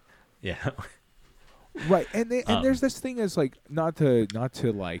 Yeah. Right. And there's this thing as like, not to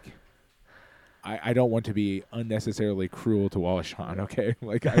like, I don't want to be unnecessarily cruel to Wallace Shawn, okay?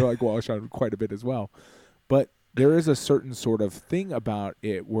 Like, I like Wallace Shawn quite a bit as well. But there is a certain sort of thing about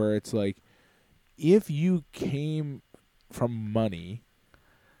it where it's like, if you came from money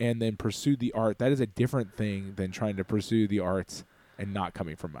and then pursued the art, that is a different thing than trying to pursue the arts and not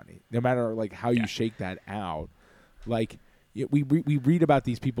coming from money. No matter like how you shake that out, like we read about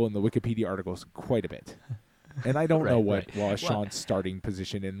these people in the Wikipedia articles quite a bit, and I don't know what Wallace Shawn's starting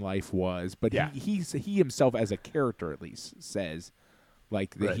position in life was, but he himself as a character at least says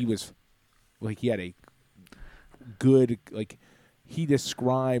like that he was like he had a good like. He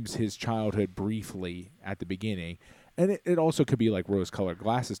describes his childhood briefly at the beginning. And it also could be like rose-colored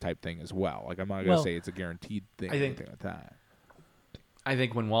glasses type thing as well. Like I'm not going to say it's a guaranteed thing or anything like that. I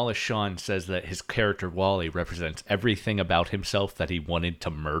think when Wallace Shawn says that his character Wally represents everything about himself that he wanted to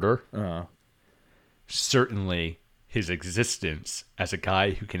murder, certainly his existence as a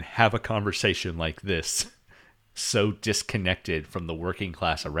guy who can have a conversation like this, so disconnected from the working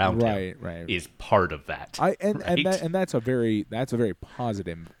class around him, is part of that. And that's a very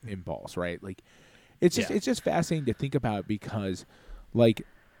positive impulse, right? Like it's just fascinating to think about because, like,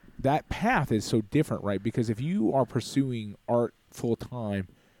 that path is so different, right? Because if you are pursuing art full time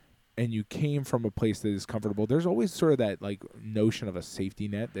and you came from a place that is comfortable, there's always sort of that like notion of a safety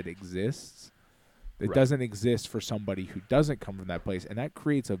net that exists that doesn't exist for somebody who doesn't come from that place, and that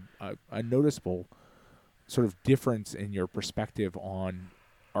creates a noticeable sort of difference in your perspective on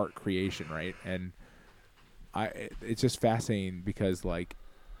art creation, right? And it's just fascinating because like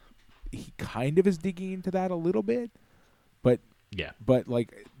he kind of is digging into that a little bit, but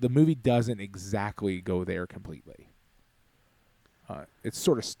like the movie doesn't exactly go there completely. It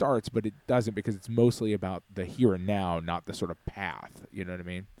sort of starts, but it doesn't, because it's mostly about the here and now, not the sort of path. You know what I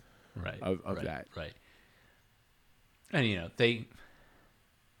mean? Right. Of that. Right. And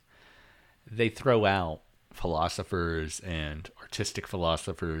they throw out philosophers and artistic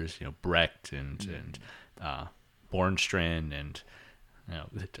philosophers, Brecht and Bornstrand, and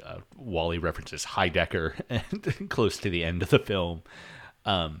Wally references Heidegger and close to the end of the film,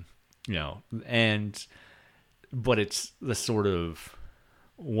 but it's the sort of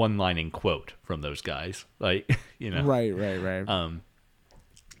one-lining quote from those guys, like right.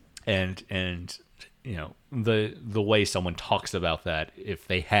 And the way someone talks about that, if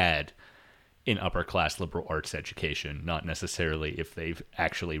they had an upper class liberal arts education, not necessarily if they've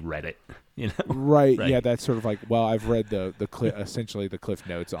actually read it, Right. Yeah, that's sort of like, well, I've read the essentially the cliff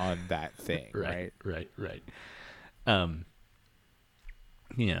notes on that thing. Right.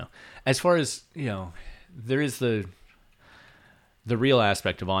 As far as there is the real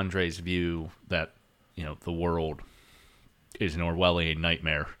aspect of Andre's view that the world is an Orwellian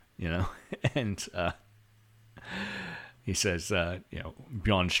nightmare, and he says,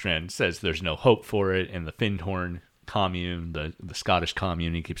 Bjornstrand says there's no hope for it, and the Findhorn commune, the Scottish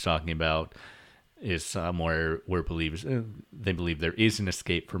commune he keeps talking about, is somewhere where they believe there is an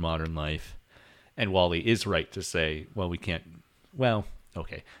escape for modern life. And Wally is right to say, Wally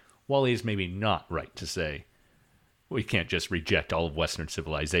is maybe not right to say we can't just reject all of Western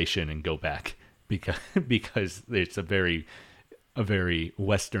civilization and go back because it's a very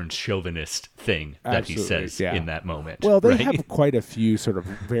Western chauvinist thing that he says in that moment. Well, they have quite a few sort of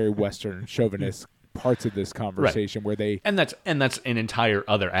very Western chauvinist parts of this conversation where they and that's an entire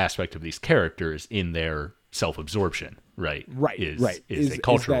other aspect of these characters in their self-absorption, is a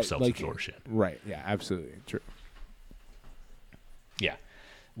cultural self-absorption, right? Yeah, absolutely true. Yeah,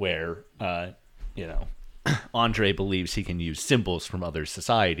 where Andre believes he can use symbols from other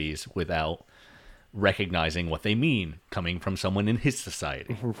societies without recognizing what they mean coming from someone in his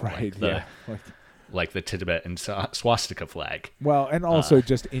society, like the Tibetan swastika flag. Well, and also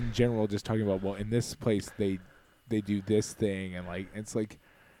just in general, just talking about, well, in this place they do this thing, and like it's like,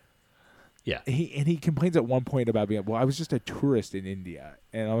 he complains at one point about being, well, I was just a tourist in India,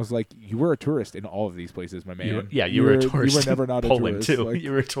 and I was like, you were a tourist in all of these places, my man. You were a tourist. You were never not a Poland tourist too. like,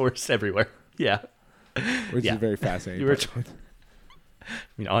 you were a tourist everywhere. Yeah, which is very fascinating. I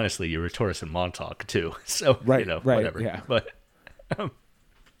mean, honestly, you were a tourist in Montauk too. So whatever. Yeah. But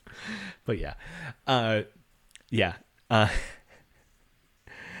yeah.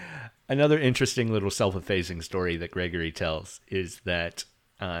 Another interesting little self-effacing story that Gregory tells is that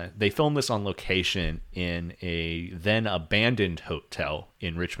they filmed this on location in a then abandoned hotel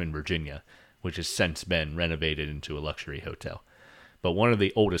in Richmond, Virginia, which has since been renovated into a luxury hotel. But one of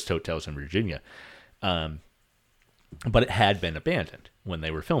the oldest hotels in Virginia. But it had been abandoned when they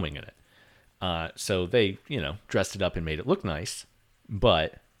were filming in it. So they, dressed it up and made it look nice.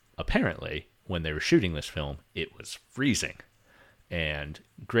 But apparently, when they were shooting this film, it was freezing. And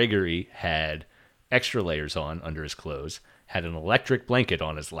Gregory had extra layers on under his clothes, had an electric blanket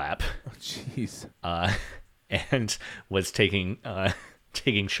on his lap. Oh, jeez. And was taking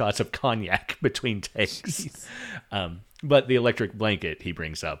shots of cognac between takes. But the electric blanket he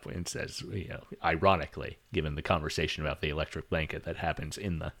brings up and says, ironically, given the conversation about the electric blanket that happens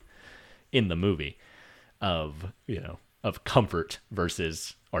in the movie, of comfort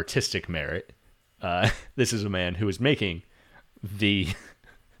versus artistic merit, this is a man who is making the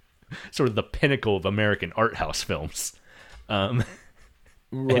sort of the pinnacle of American art house films, and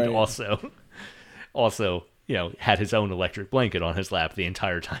also had his own electric blanket on his lap the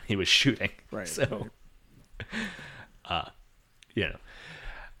entire time he was shooting. Right. So. You know,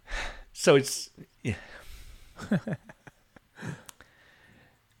 so it's it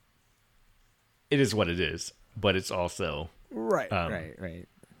is what it is, but it's also right, right.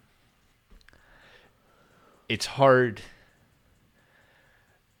 It's hard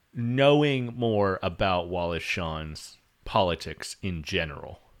knowing more about Wallace Shawn's politics in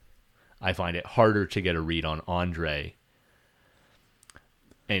general. I find it harder to get a read on Andre,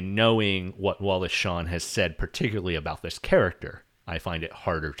 and knowing what Wallace Shawn has said, particularly about this character, I find it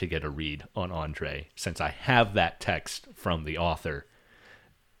harder to get a read on Andre, since I have that text from the author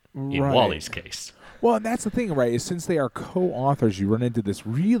in Wally's case. Well, and that's the thing, right? Is since they are co-authors, you run into this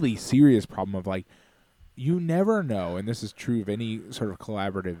really serious problem of like, you never know, and this is true of any sort of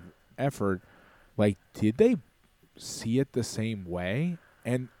collaborative effort. Like, did they see it the same way?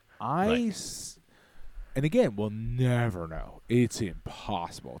 And and again, we'll never know. It's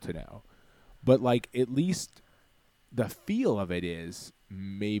impossible to know. But like, at least the feel of it is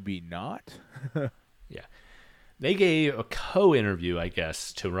maybe not. Yeah. They gave a co-interview, I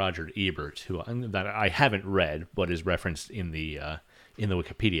guess, to Roger Ebert, who that I haven't read, but is referenced in the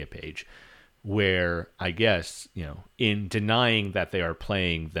Wikipedia page, where I guess, in denying that they are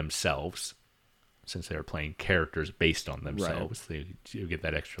playing themselves, since they are playing characters based on themselves, you get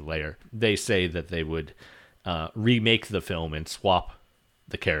that extra layer. They say that they would remake the film and swap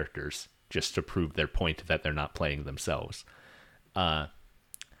the characters just to prove their point that they're not playing themselves. I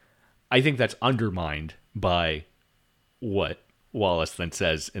think that's undermined by what Wallace then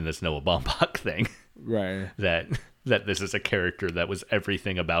says in this Noah Baumbach thing. Right. That this is a character that was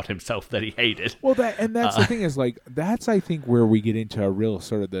everything about himself that he hated. Well, that's the thing is, like, that's, I think, where we get into a real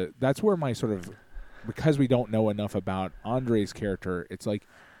sort of that's where my sort of, because we don't know enough about Andre's character, it's like,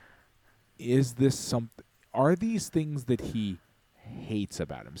 are these things that he hates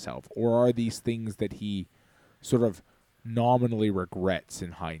about himself, or are these things that he sort of nominally regrets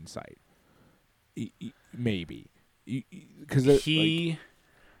in hindsight? Maybe. Because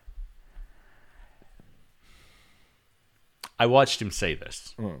I watched him say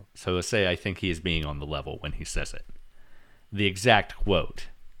this. So let's say I think he is being on the level when he says it. The exact quote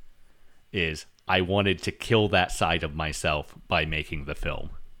is, "I wanted to kill that side of myself by making the film,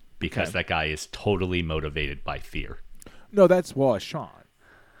 because that guy is totally motivated by fear." No, that's Wallace Shawn.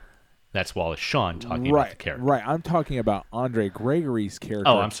 That's Wallace Shawn talking about the character. Right. I'm talking about Andre Gregory's character.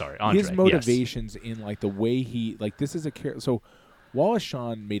 Oh, I'm sorry. Andre, his motivations in like the way he, like, this is a character. So Wallace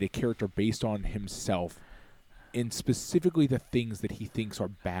Shawn made a character based on himself in specifically the things that he thinks are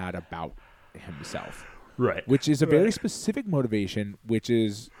bad about himself. Right. Which is a very specific motivation, which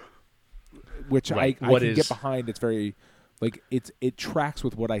I can get behind. It's very, like, it tracks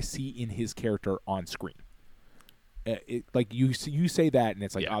with what I see in his character on screen. Like you say that, and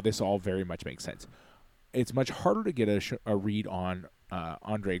it's like, oh, this all very much makes sense. It's much harder to get a read on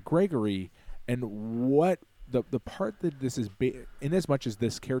Andre Gregory, and what the part that this is in as much as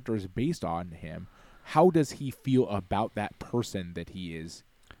this character is based on him. How does he feel about that person that he is,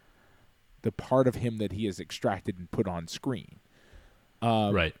 the part of him that he has extracted and put on screen?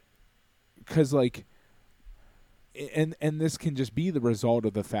 Right. Because, like, and this can just be the result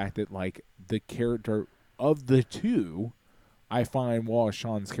of the fact that, like, the character of the two, I find Wallace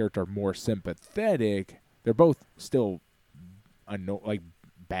Shawn's character more sympathetic. They're both still,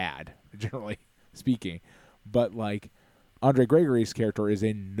 bad, generally speaking. But, like, Andre Gregory's character is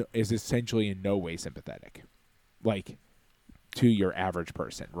essentially in no way sympathetic, like, to your average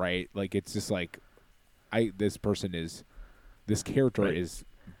person, right? Like, it's just like, this character is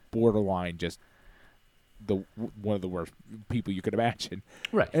borderline just one of the worst people you could imagine.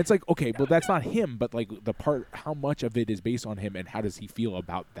 Right. And it's like, okay, well, that's not him, but, like, how much of it is based on him and how does he feel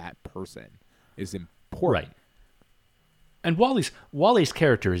about that person is important. Right. And Wally's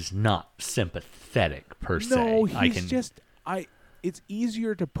character is not sympathetic per se. No, it's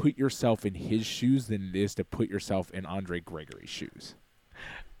easier to put yourself in his shoes than it is to put yourself in Andre Gregory's shoes.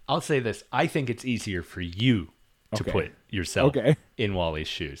 I'll say this. I think it's easier for you to put yourself in Wally's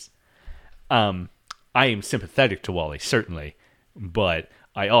shoes. I am sympathetic to Wally, certainly, but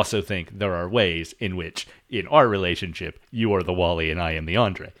I also think there are ways in which, in our relationship, you are the Wally and I am the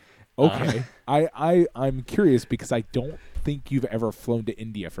Andre. Okay. I'm curious because I don't think you've ever flown to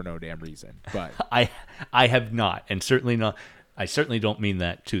India for no damn reason. But I have not, and certainly not. I certainly don't mean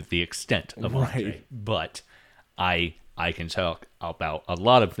that to the extent of Andre, but I can talk about a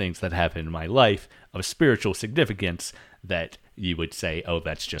lot of things that happen in my life of spiritual significance that you would say, oh,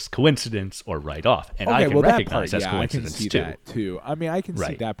 that's just coincidence or right off. And I can recognize that's coincidence I can see that too. I mean, I can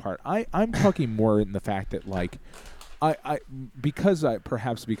see that part. I'm talking more in the fact that, like, I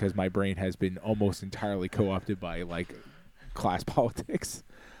perhaps because my brain has been almost entirely co-opted by like class politics.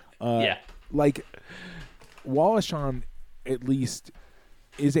 Yeah. Like Wallace Shawn at least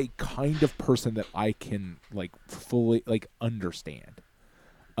is a kind of person that I can like fully like understand.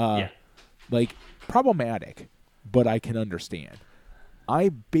 Yeah. Like problematic, but I can understand. I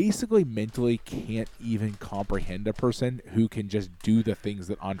basically mentally can't even comprehend a person who can just do the things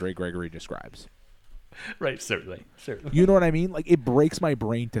that Andre Gregory describes. Right, certainly. You know what I mean? Like, it breaks my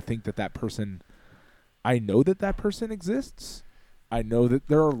brain to think that person... I know that person exists. I know that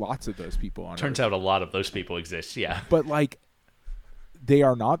there are lots of those people on Turns Earth. out a lot of those people exist, yeah. But, like, they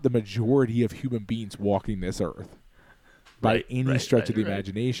are not the majority of human beings walking this Earth by any stretch of the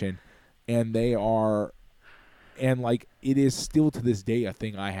imagination. And they are... And, like, it is still to this day a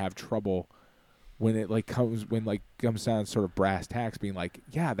thing I have trouble when it, like, comes down sort of brass tacks being like,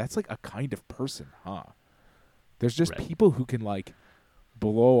 yeah, that's, like, a kind of person, huh? There's just people who can, like,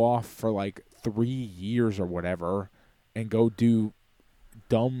 blow off for, like, 3 years or whatever and go do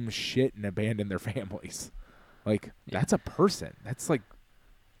dumb shit and abandon their families. Like, that's a person. That's, like,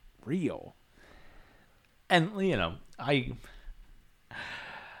 real. And, you know,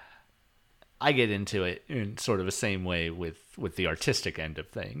 I get into it in sort of the same way with the artistic end of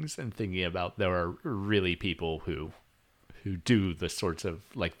things and thinking about there are really people who do the sorts of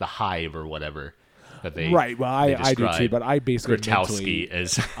like the Hive or whatever that they right. Well, I do too, but I basically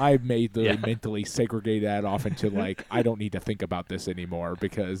I made the mentally segregate that off into like I don't need to think about this anymore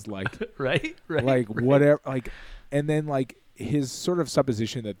because like whatever like and then like his sort of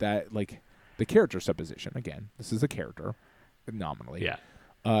supposition that like the character supposition again this is a character nominally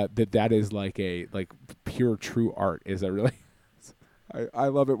that is like a like pure true art is a really I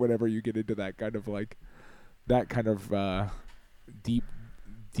love it whenever you get into that kind of like that kind of deep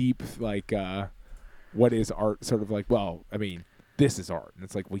like what is art sort of like well I mean this is art and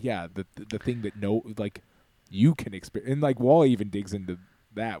it's like well yeah the thing that like you can experience and like Wall even digs into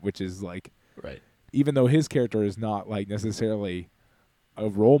that which is like even though his character is not like necessarily a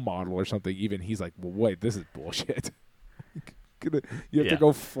role model or something even he's like well wait this is bullshit. You have to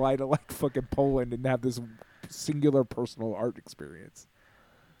go fly to like fucking Poland and have this singular personal art experience.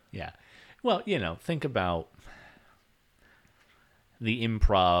 Yeah. Well, you know, think about the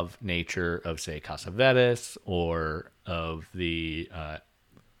improv nature of, say, Cassavetes or of the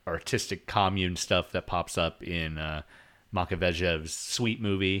artistic commune stuff that pops up in Makavejev's Sweet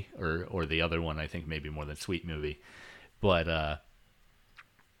Movie or the other one, I think maybe more than Sweet Movie. But,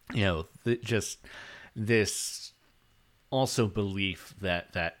 you know, just this also belief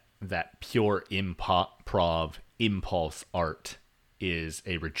that pure improv impulse art is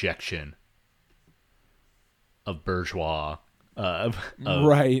a rejection of bourgeois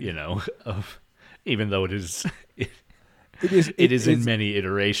you know of even though it is in many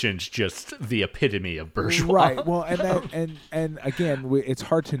iterations just the epitome of bourgeois right well and again it's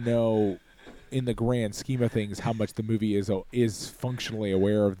hard to know in the grand scheme of things how much the movie is functionally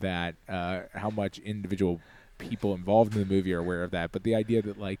aware of that how much individual people involved in the movie are aware of that but the idea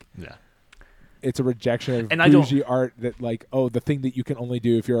that like it's a rejection of bougie art that like the thing that you can only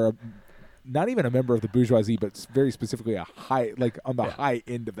do if you're not even a member of the bourgeoisie but very specifically a high like on the high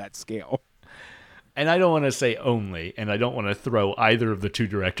end of that scale. And I don't want to say only and I don't want to throw either of the two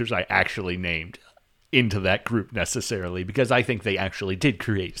directors I actually named into that group necessarily because I think they actually did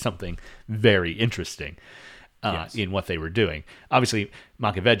create something very interesting in what they were doing. Obviously,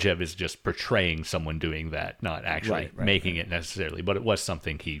 Makavejev is just portraying someone doing that, not actually making it necessarily, but it was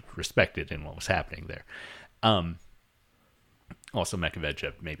something he respected in what was happening there. Also,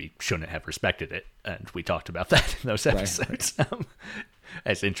 Makavejev maybe shouldn't have respected it, and we talked about that in those episodes.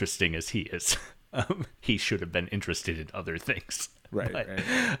 As interesting as he is, he should have been interested in other things. But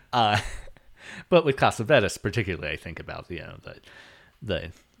with Cassavetes particularly, I think about the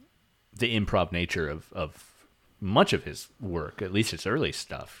improv nature of much of his work, at least his early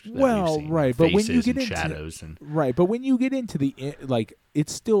stuff. Well, right, but when you get into shadows but when you get into the like,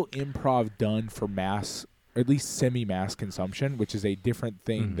 it's still improv done for mass, or at least semi-mass consumption, which is a different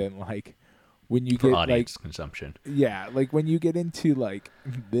thing than like when you get audience like consumption. Yeah, like when you get into like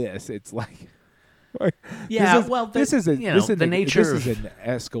this, it's like. This is an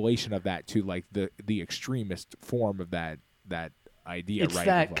escalation of that to like the extremist form of that idea. It's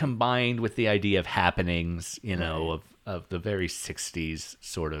that combined with the idea of happenings, you know, of the very 60s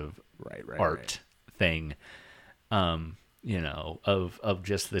sort of art thing, you know, of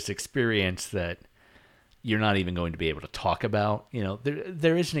just this experience that you're not even going to be able to talk about. You know,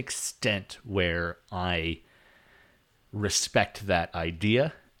 there is an extent where I respect that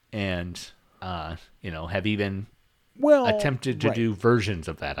idea and, you know, have even attempted to do versions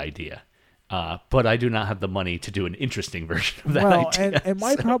of that idea. But I do not have the money to do an interesting version of that idea. And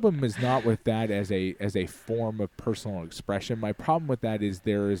my problem is not with that as a form of personal expression. My problem with that is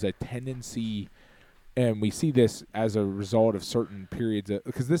there is a tendency, and we see this as a result of certain periods,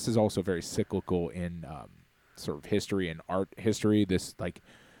 because this is also very cyclical in sort of history and art history. This, like,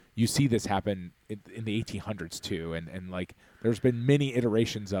 you see this happen in the 1800s too, and like there's been many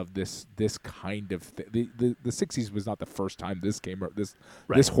iterations of this kind of the 60s was not the first time this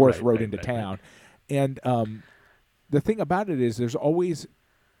horse rode into town. And the thing about it is there's always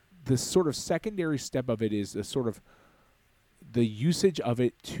this sort of secondary step of it is a sort of the usage of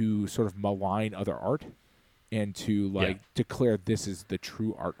it to sort of malign other art and to declare this is the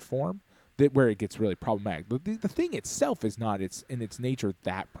true art form. Where it gets really problematic. The thing itself is not in its nature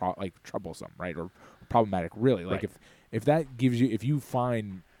that troublesome, right, or problematic, really. Like if that gives you, if you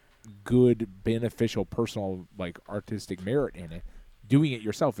find good, beneficial, personal, like, artistic merit in it, doing it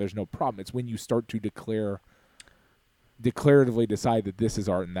yourself, there's no problem. It's when you start to declaratively decide that this is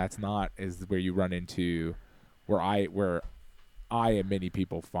art and that's not, is where you run into where I and many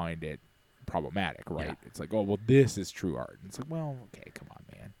people find it problematic, right? Yeah. It's like, oh, well, this is true art. And it's like, well, okay, come on,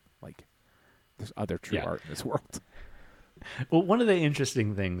 man. Like, there's other true art in this world. Well, one of the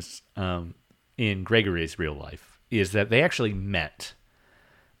interesting things in Gregory's real life is that they actually met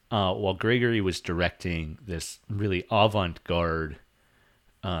while Gregory was directing this really avant-garde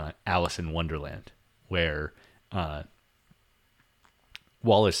Alice in Wonderland, where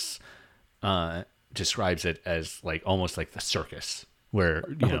Wallace describes it as like almost like the circus, where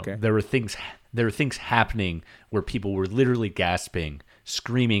there were things happening where people were literally gasping,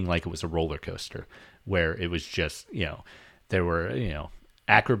 screaming like it was a roller coaster, where it was just, there were,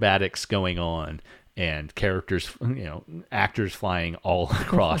 acrobatics going on and characters, actors flying all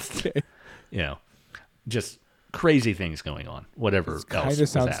across, just crazy things going on, whatever else. Kind of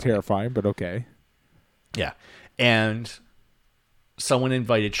sounds terrifying, but okay. Yeah. And someone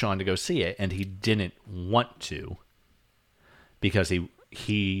invited Sean to go see it, and he didn't want to because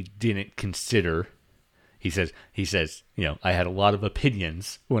he didn't consider. He says, I had a lot of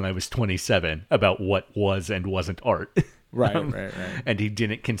opinions when I was 27 about what was and wasn't art. Right. And he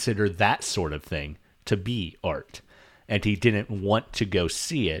didn't consider that sort of thing to be art. And he didn't want to go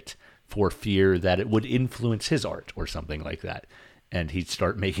see it for fear that it would influence his art or something like that. And he'd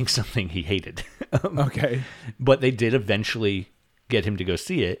start making something he hated. Okay. But they did eventually get him to go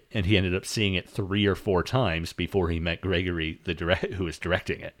see it, and he ended up seeing it 3 or 4 times before he met Gregory, who was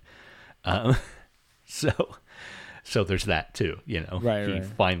directing it. So there's that too, Right, he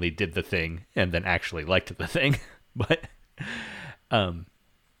finally did the thing and then actually liked the thing. But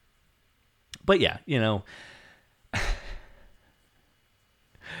yeah,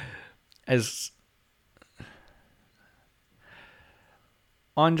 as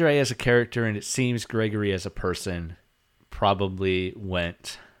Andre as a character, and it seems Gregory as a person, probably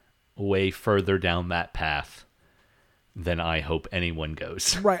went way further down that path than I hope anyone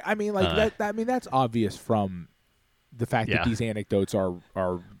goes. Right. I mean, like that's obvious from the fact that these anecdotes are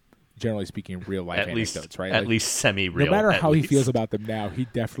generally speaking real life anecdotes, right? At least semi-real. No matter how he feels about them now, he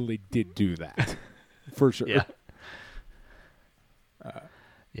definitely did do that, for sure. Yeah.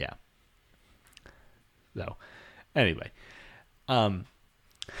 So, anyway, I'm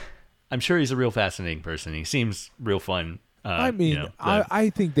sure he's a real fascinating person. He seems real fun. I mean, I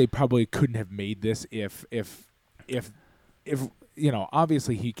think they probably couldn't have made this if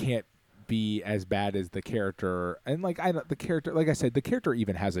obviously he can't be as bad as the character, and like the character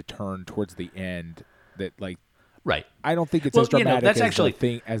even has a turn towards the end that, like, right. I don't think it's as dramatic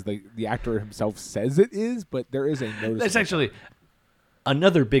as the actor himself says it is, but there is a noticeable. That's actually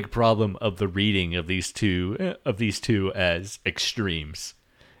another big problem of the reading of these two as extremes,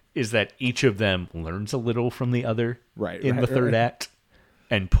 is that each of them learns a little from the other in the third act,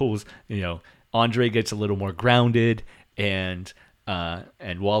 and pulls. Andre gets a little more grounded, and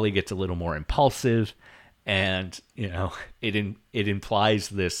Wally gets a little more impulsive, and it implies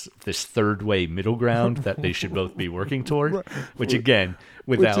this third way middle ground that they should both be working toward, which again,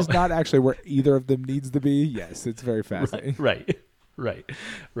 which is not actually where either of them needs to be. Yes, it's very fascinating. Right.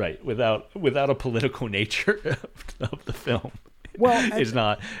 Without a political nature of the film. Well, it's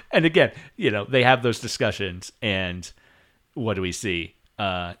not. And again, they have those discussions, and what do we see?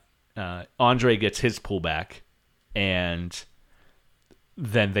 Andre gets his pullback, and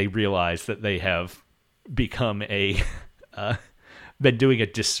then they realize that they have become been doing a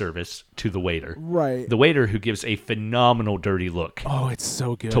disservice to the waiter. Right. The waiter who gives a phenomenal dirty look. Oh, it's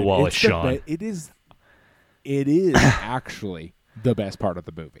so good. To Wallace Shawn. It is actually the best part of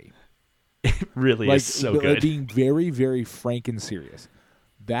the movie. It really like is so good. being very, very frank and serious.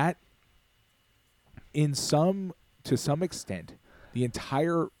 That, to some extent, the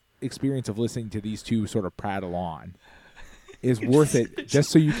entire experience of listening to these two sort of prattle on is worth it,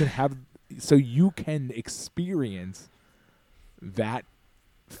 just so you can experience that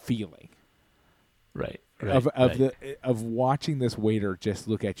feeling, Right. of watching this waiter just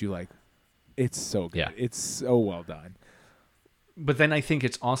look at you like, it's so good. Yeah. It's so well done. But then I think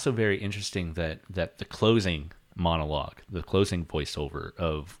it's also very interesting that the closing monologue, the closing voiceover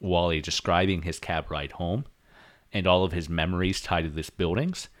of Wally describing his cab ride home and all of his memories tied to this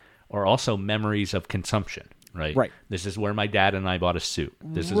buildings are also memories of consumption, right? Right. This is where my dad and I bought a suit.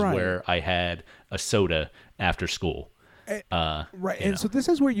 This is Right. where I had a soda after school. Right. And so this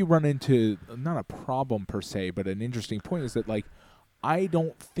is where you run into not a problem per se, but an interesting point is that, like, I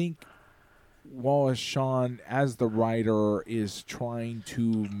don't think Wallace Shawn, as the writer, is trying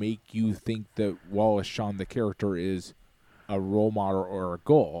to make you think that Wallace Shawn, the character, is a role model or a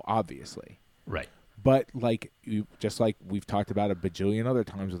goal, obviously. Right. But, like, just like we've talked about a bajillion other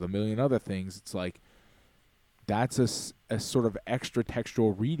times with a million other things, it's like that's a sort of extra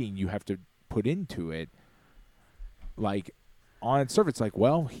textual reading you have to put into it. Like, on its surface, like,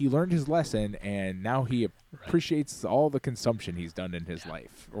 well, he learned his lesson, and now he appreciates all the consumption he's done in his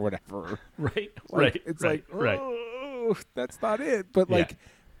life, or whatever. Right. Like, it's like, oh, that's not it. But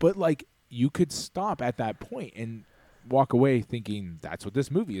like, you could stop at that point and walk away thinking that's what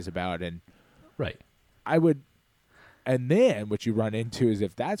this movie is about. And Right. I would, and then what you run into is,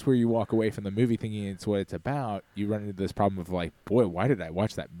 if that's where you walk away from the movie thinking it's what it's about, you run into this problem of, like, boy, why did I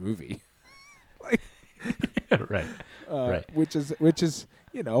watch that movie? Like, Right. Right. Which is,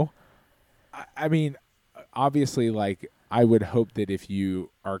 you know, I mean, obviously, like, I would hope that if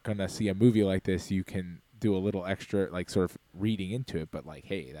you are gonna see a movie like this, you can do a little extra, like, sort of reading into it. But, like,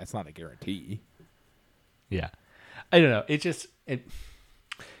 hey, that's not a guarantee. Yeah. I don't know.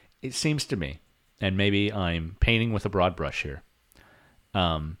 It seems to me, and maybe I'm painting with a broad brush here,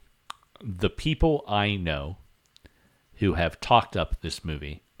 the people I know who have talked up this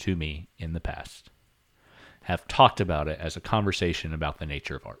movie to me in the past have talked about it as a conversation about the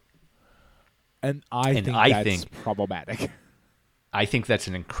nature of art. And I think that's problematic. I think that's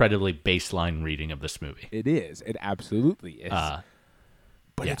an incredibly baseline reading of this movie. It is. It absolutely is.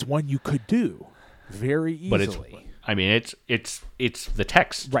 But it's one you could do very easily. But it's the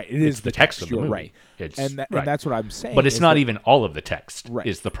text. Right. It is the text of the you're movie. Right. And that's what I'm saying. But it's not even all of the text. Right.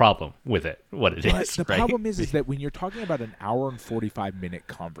 Is the problem with it? What it but is. The right? problem is that when you're talking about an hour and 45-minute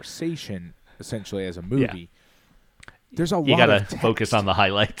conversation, essentially, as a movie, there's a lot of text. You gotta focus on the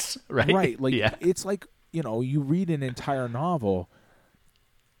highlights, right? Right. Like, it's like, you know, you read an entire novel,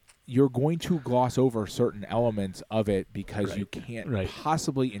 you're going to gloss over certain elements of it because you can't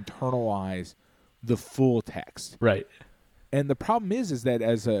possibly internalize the full text. Right. And the problem is that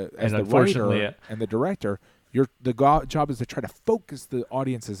as the writer and the director, the job is to try to focus the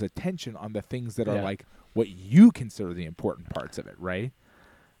audience's attention on the things that are like what you consider the important parts of it, right?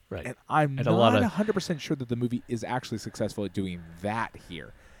 Right. And I'm not 100% sure that the movie is actually successful at doing that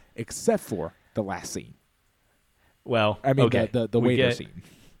here, except for the last scene. Well, I mean, the waiter scene.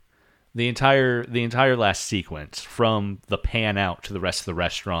 The entire last sequence, from the pan out to the rest of the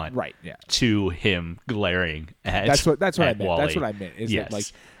restaurant, right? Yeah. To him glaring at that's what I meant. Wally. That's what I meant. Is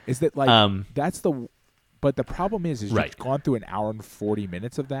that like that's the. But the problem is you've gone through an hour and 40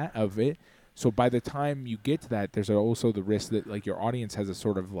 minutes of it. So by the time you get to that, there's also the risk that, like, your audience has a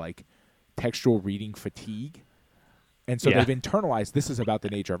sort of, like, textual reading fatigue, and so they've internalized this is about the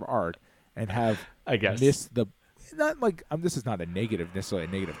nature of art and have missed the. Not like this is not necessarily a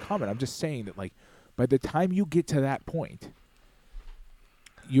negative comment. I'm just saying that, like, by the time you get to that point,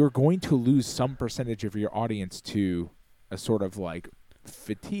 you're going to lose some percentage of your audience to a sort of, like,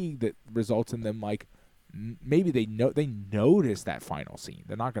 fatigue that results in them, like, maybe they notice that final scene.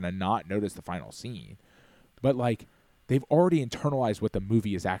 They're not going to not notice the final scene, but, like, they've already internalized what the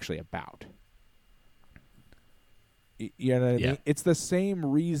movie is actually about. You know what I mean? It's the same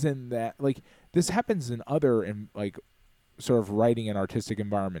reason that, like, this happens in other like sort of writing and artistic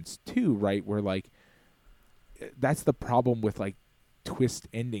environments too, right? Where, like, that's the problem with, like, twist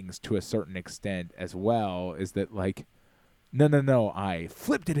endings to a certain extent as well, is that, like, no, I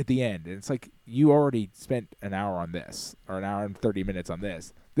flipped it at the end. And it's like, you already spent an hour on this, or an hour and 30 minutes on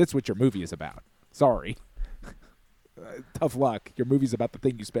this. That's what your movie is about. Sorry. Tough luck. Your movie's about the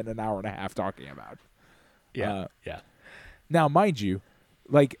thing you spent an hour and a half talking about. Yeah. Now, mind you,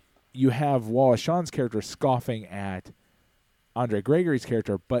 like, you have Wallace Shawn's character scoffing at Andre Gregory's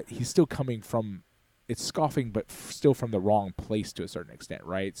character, but he's still coming from, it's scoffing, but still from the wrong place to a certain extent,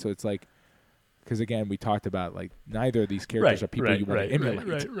 right? So it's like, because again, we talked about like neither of these characters are people you want to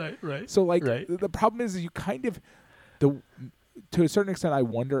emulate. Right. So like the problem is you kind of to a certain extent, I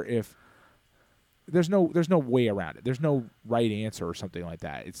wonder if there's no way around it. There's no right answer or something like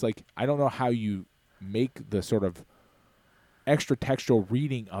that. It's like I don't know how you make the sort of extra textual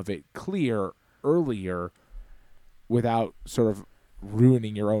reading of it clear earlier without sort of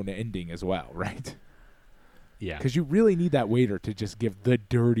ruining your own ending as well, right? Yeah. Because you really need that waiter to just give the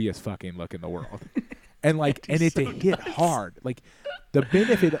dirtiest fucking look in the world. And like, and it to hit hard. Like the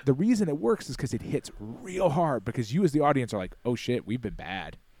benefit, the reason it works is because it hits real hard because you as the audience are like, oh shit, we've been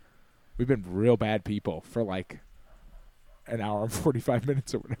bad. We've been real bad people for like an hour and 45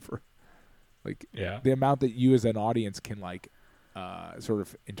 minutes or whatever. Like the amount that you as an audience can like sort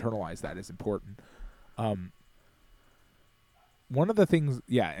of internalize that is important. One of the things,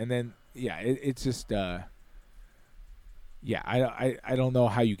 and then it's just I don't know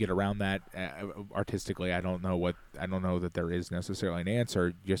how you get around that artistically. I don't know that there is necessarily an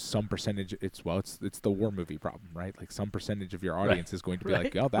answer. Just some percentage. It's the war movie problem, right? Like some percentage of your audience is going to be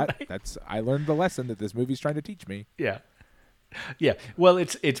like, oh, that's I learned the lesson that this movie's trying to teach me. Yeah. Well,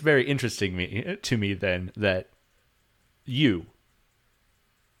 it's very interesting to me then that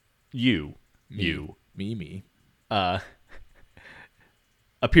me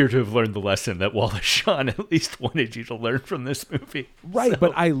appear to have learned the lesson that Wallace Shawn at least wanted you to learn from this movie. Right, so.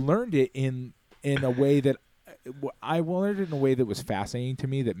 But I learned it in a way that was fascinating to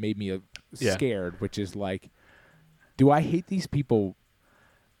me, that made me scared, which is like, do I hate these people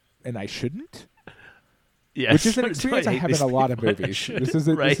and I shouldn't? Yes. Which is an experience I have in a lot of movies. This is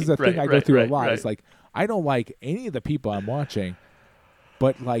a thing I go through a lot. It's like, I don't like any of the people I'm watching,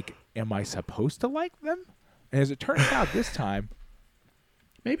 but like, am I supposed to like them? And as it turns out this time,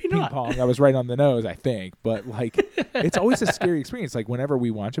 maybe not. Ping pong, I was right on the nose, I think. But like, it's always a scary experience. Like whenever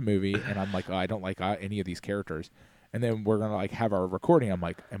we watch a movie and I'm like, oh, I don't like any of these characters, and then we're gonna like have our recording. I'm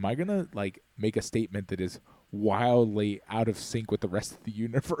like, am I gonna like make a statement that is wildly out of sync with the rest of the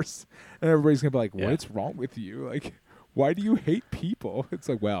universe? And everybody's gonna be like, what's wrong with you? Like, why do you hate people? It's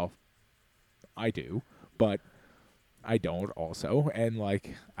like, well, I do, but I don't also, and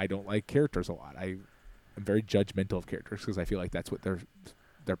like, I don't like characters a lot. I'm very judgmental of characters because I feel like that's what their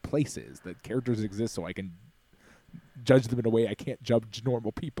place is, that characters exist so I can judge them in a way I can't judge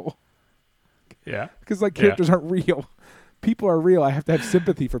normal people. Yeah. Because like characters aren't real. People are real. I have to have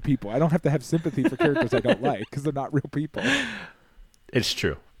sympathy for people. I don't have to have sympathy for characters I don't like because they're not real people. It's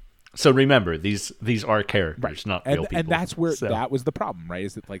true. So remember, these are characters, not real people. And that's where that was the problem, right?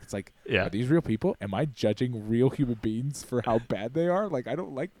 Is that like it's like, are these real people? Am I judging real human beings for how bad they are? Like, I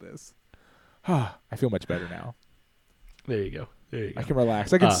don't like this. I feel much better now. There you go. I can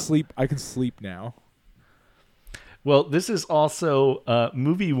relax. I can sleep. I can sleep now. Well, this is also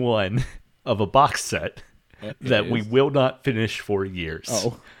movie one of a box set that we will not finish for years.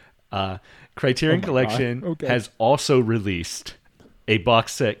 Criterion Collection has also released a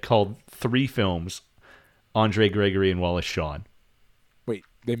box set called 3 films, Andre Gregory and Wallace Shawn. Wait,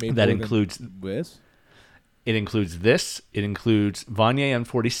 they made that includes this? It includes this. It includes Vanier on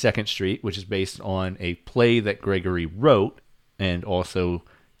 42nd Street, which is based on a play that Gregory wrote and also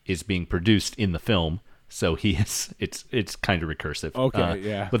is being produced in the film. So it's kind of recursive.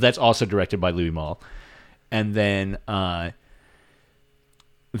 Okay, But that's also directed by Louis Malle. And then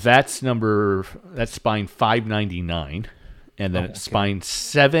that's spine 599. And then spine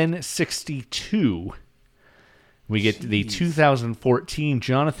 762. We get the 2014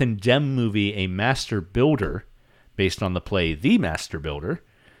 Jonathan Demme movie, A Master Builder, based on the play The Master Builder,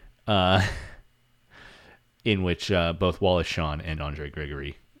 in which both Wallace Shawn and Andre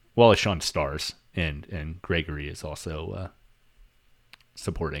Gregory, Wallace Shawn stars, and Gregory is also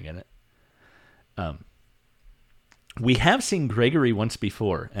supporting in it. We have seen Gregory once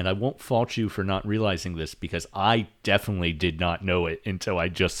before, and I won't fault you for not realizing this because I definitely did not know it until I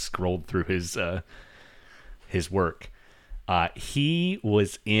just scrolled through his work. He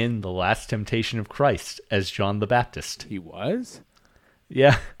was in The Last Temptation of Christ as John the Baptist. He was?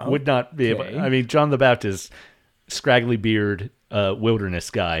 Yeah, would not be able. I mean, John the Baptist, scraggly beard, wilderness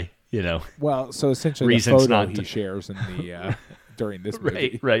guy. You know. Well, so essentially, the photo he shares in the during this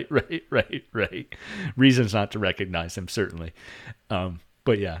movie. Right. Reasons not to recognize him, certainly.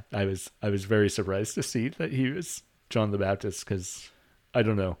 But yeah, I was very surprised to see that he was John the Baptist because I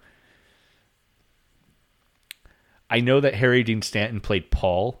don't know. I know that Harry Dean Stanton played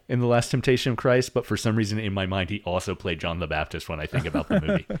Paul in The Last Temptation of Christ, but for some reason in my mind he also played John the Baptist when I think about the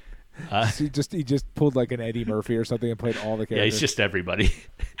movie. So he just pulled like an Eddie Murphy or something and played all the characters. Yeah, he's just everybody.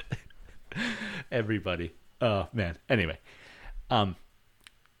 Everybody. Oh man. Anyway,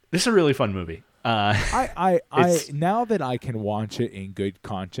 this is a really fun movie. I It's- now that I can watch it in good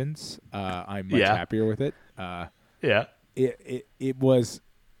conscience, I'm much Yeah. happier with it. Yeah. It was.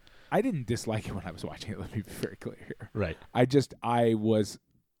 I didn't dislike it when I was watching it. Let me be very clear here. Right. I was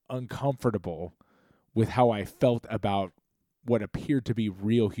uncomfortable with how I felt about what appeared to be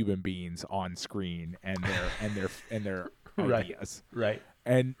real human beings on screen and their Right. ideas, Right.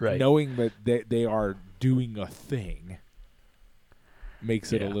 and Right. knowing that they are doing a thing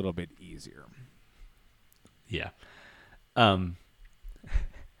makes it a Yeah. little bit easier. Yeah.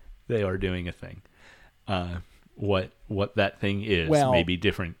 They are doing a thing. What that thing is Well, may be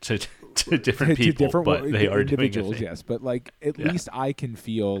different to different people, but they are doing a individuals, thing. yes. But like, at Yeah. least I can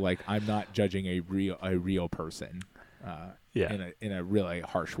feel like I'm not judging a real person, Yeah. in a really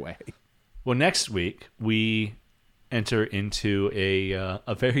harsh way. Well, next week we enter into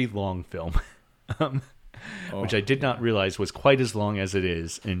a very long film, which I did not realize was quite as long as it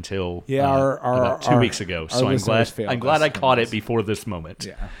is until about 2 weeks ago. So I'm glad I caught it before this moment.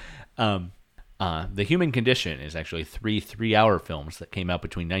 Yeah. The Human Condition is actually three 3-hour films that came out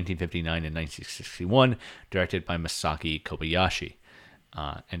between 1959 and 1961, directed by Masaki Kobayashi,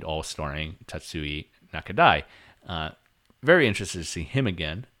 and all starring Tatsui Nakadai. Very interested to see him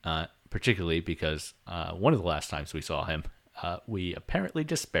again, particularly because one of the last times we saw him, we apparently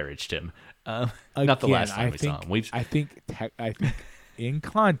disparaged him. Not the last time we saw him. I think in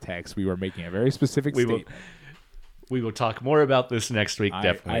context, we were making a very specific statement. We will talk more about this next week,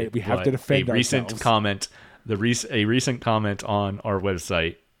 definitely. We have to defend a recent ourselves. comment. A recent comment on our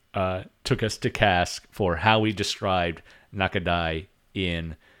website took us to task for how we described Nakadai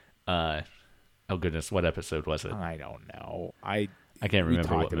in. Oh goodness, what episode was it? I don't know. I can't we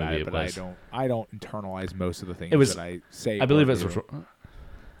remember what talked about movie it, it but was. I don't internalize most of the things It was- that I say. I believe or it was. do.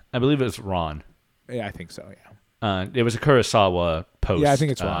 I believe it was Ron. Yeah, I think so. Yeah. It was a Kurosawa post. Yeah, I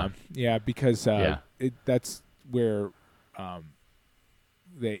think it's Ron. Yeah, because yeah. that's where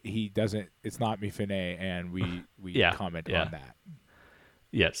he doesn't. It's not Mifune, and we Yeah, comment yeah. on that.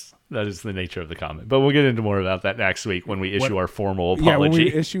 Yes, that is the nature of the comment. But we'll get into more about that next week when we issue our formal apology. Yeah, when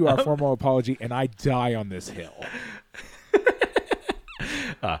we issue our formal apology, and I die on this hill.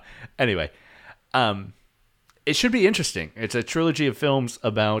 Anyway, it should be interesting. It's a trilogy of films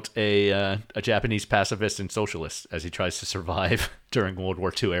about a Japanese pacifist and socialist as he tries to survive during World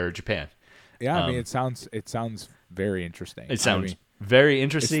War II era Japan. Yeah, I mean, it sounds very interesting. It sounds very it's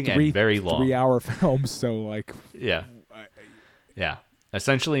interesting and very long. 3-hour films, so like, Yeah. Yeah.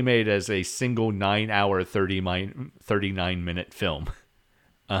 Essentially made as a single 9-hour, 39-minute film.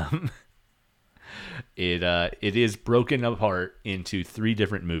 It is broken apart into 3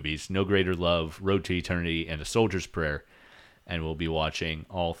 different movies: No Greater Love, Road to Eternity, and A Soldier's Prayer. And we'll be watching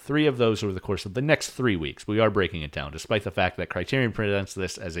all 3 of those over the course of the next 3 weeks. We are breaking it down, despite the fact that Criterion presents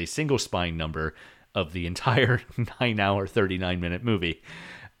this as a single spine number of the entire 9-hour, 39-minute movie.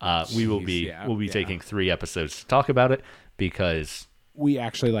 We'll be taking 3 episodes to talk about it because we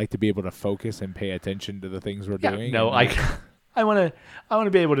actually like to be able to focus and pay attention to the things we're doing. No, and I want to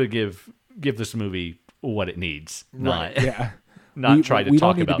be able to give this movie what it needs, right, not try to we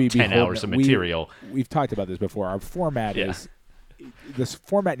talk don't need about be 10 beholden- hours of material. We've talked about this before. Our format is this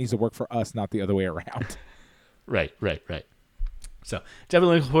format needs to work for us, not the other way around. Right. So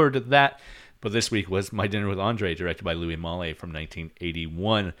definitely looking forward to that. But this week was My Dinner with Andre, directed by Louis Malle from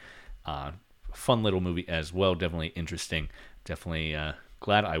 1981. Fun little movie as well. Definitely interesting. Definitely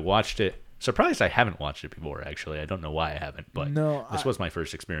glad I watched it. Surprised I haven't watched it before, actually. I don't know why I haven't, but this was my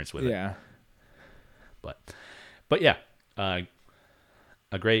first experience with it. Yeah. But yeah, a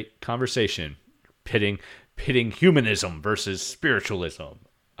great conversation pitting humanism versus spiritualism,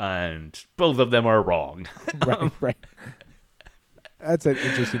 and both of them are wrong. Right. That's an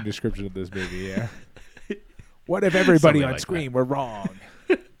interesting description of this movie, yeah. What if everybody Something on like screen were wrong?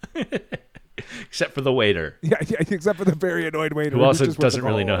 Except for the waiter, Yeah, except for the very annoyed waiter who also just doesn't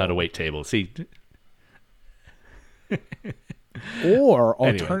wasn't really know how to wrong. wait tables. Or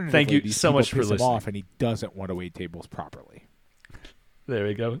Anyway, alternatively, thank you these so people much for piss him listening. off and he doesn't want to wait tables properly. There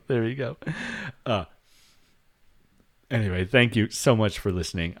we go. Anyway, thank you so much for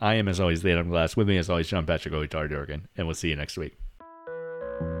listening. I am, as always, the Adam Glass. With me, as always, John Patrick Oitar-Dorgan, and we'll see you next week.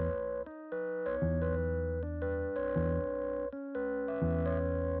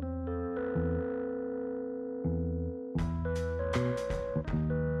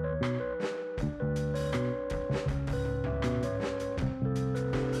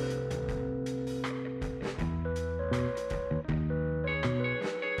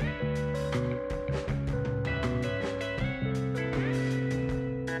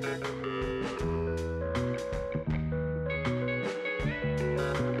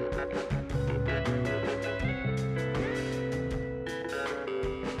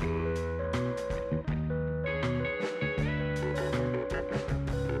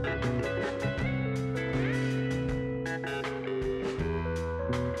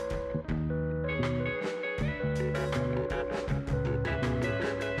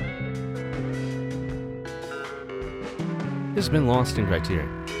 This has been Lost in Criterion.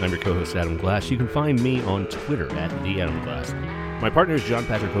 I'm your co-host, Adam Glass. You can find me on Twitter at @TheAdamGlass. My partner is John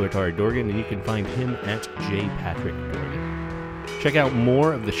Patrick Koatari Dorgan, and you can find him at jpatrickdorgan. Check out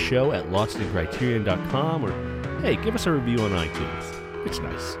more of the show at lostincriterion.com, or, hey, give us a review on iTunes. It's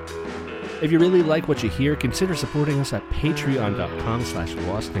nice. If you really like what you hear, consider supporting us at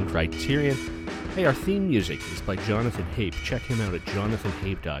patreon.com/lostincriterion. Hey, our theme music is by Jonathan Hape. Check him out at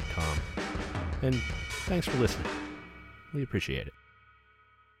jonathanhape.com. And thanks for listening. We appreciate it.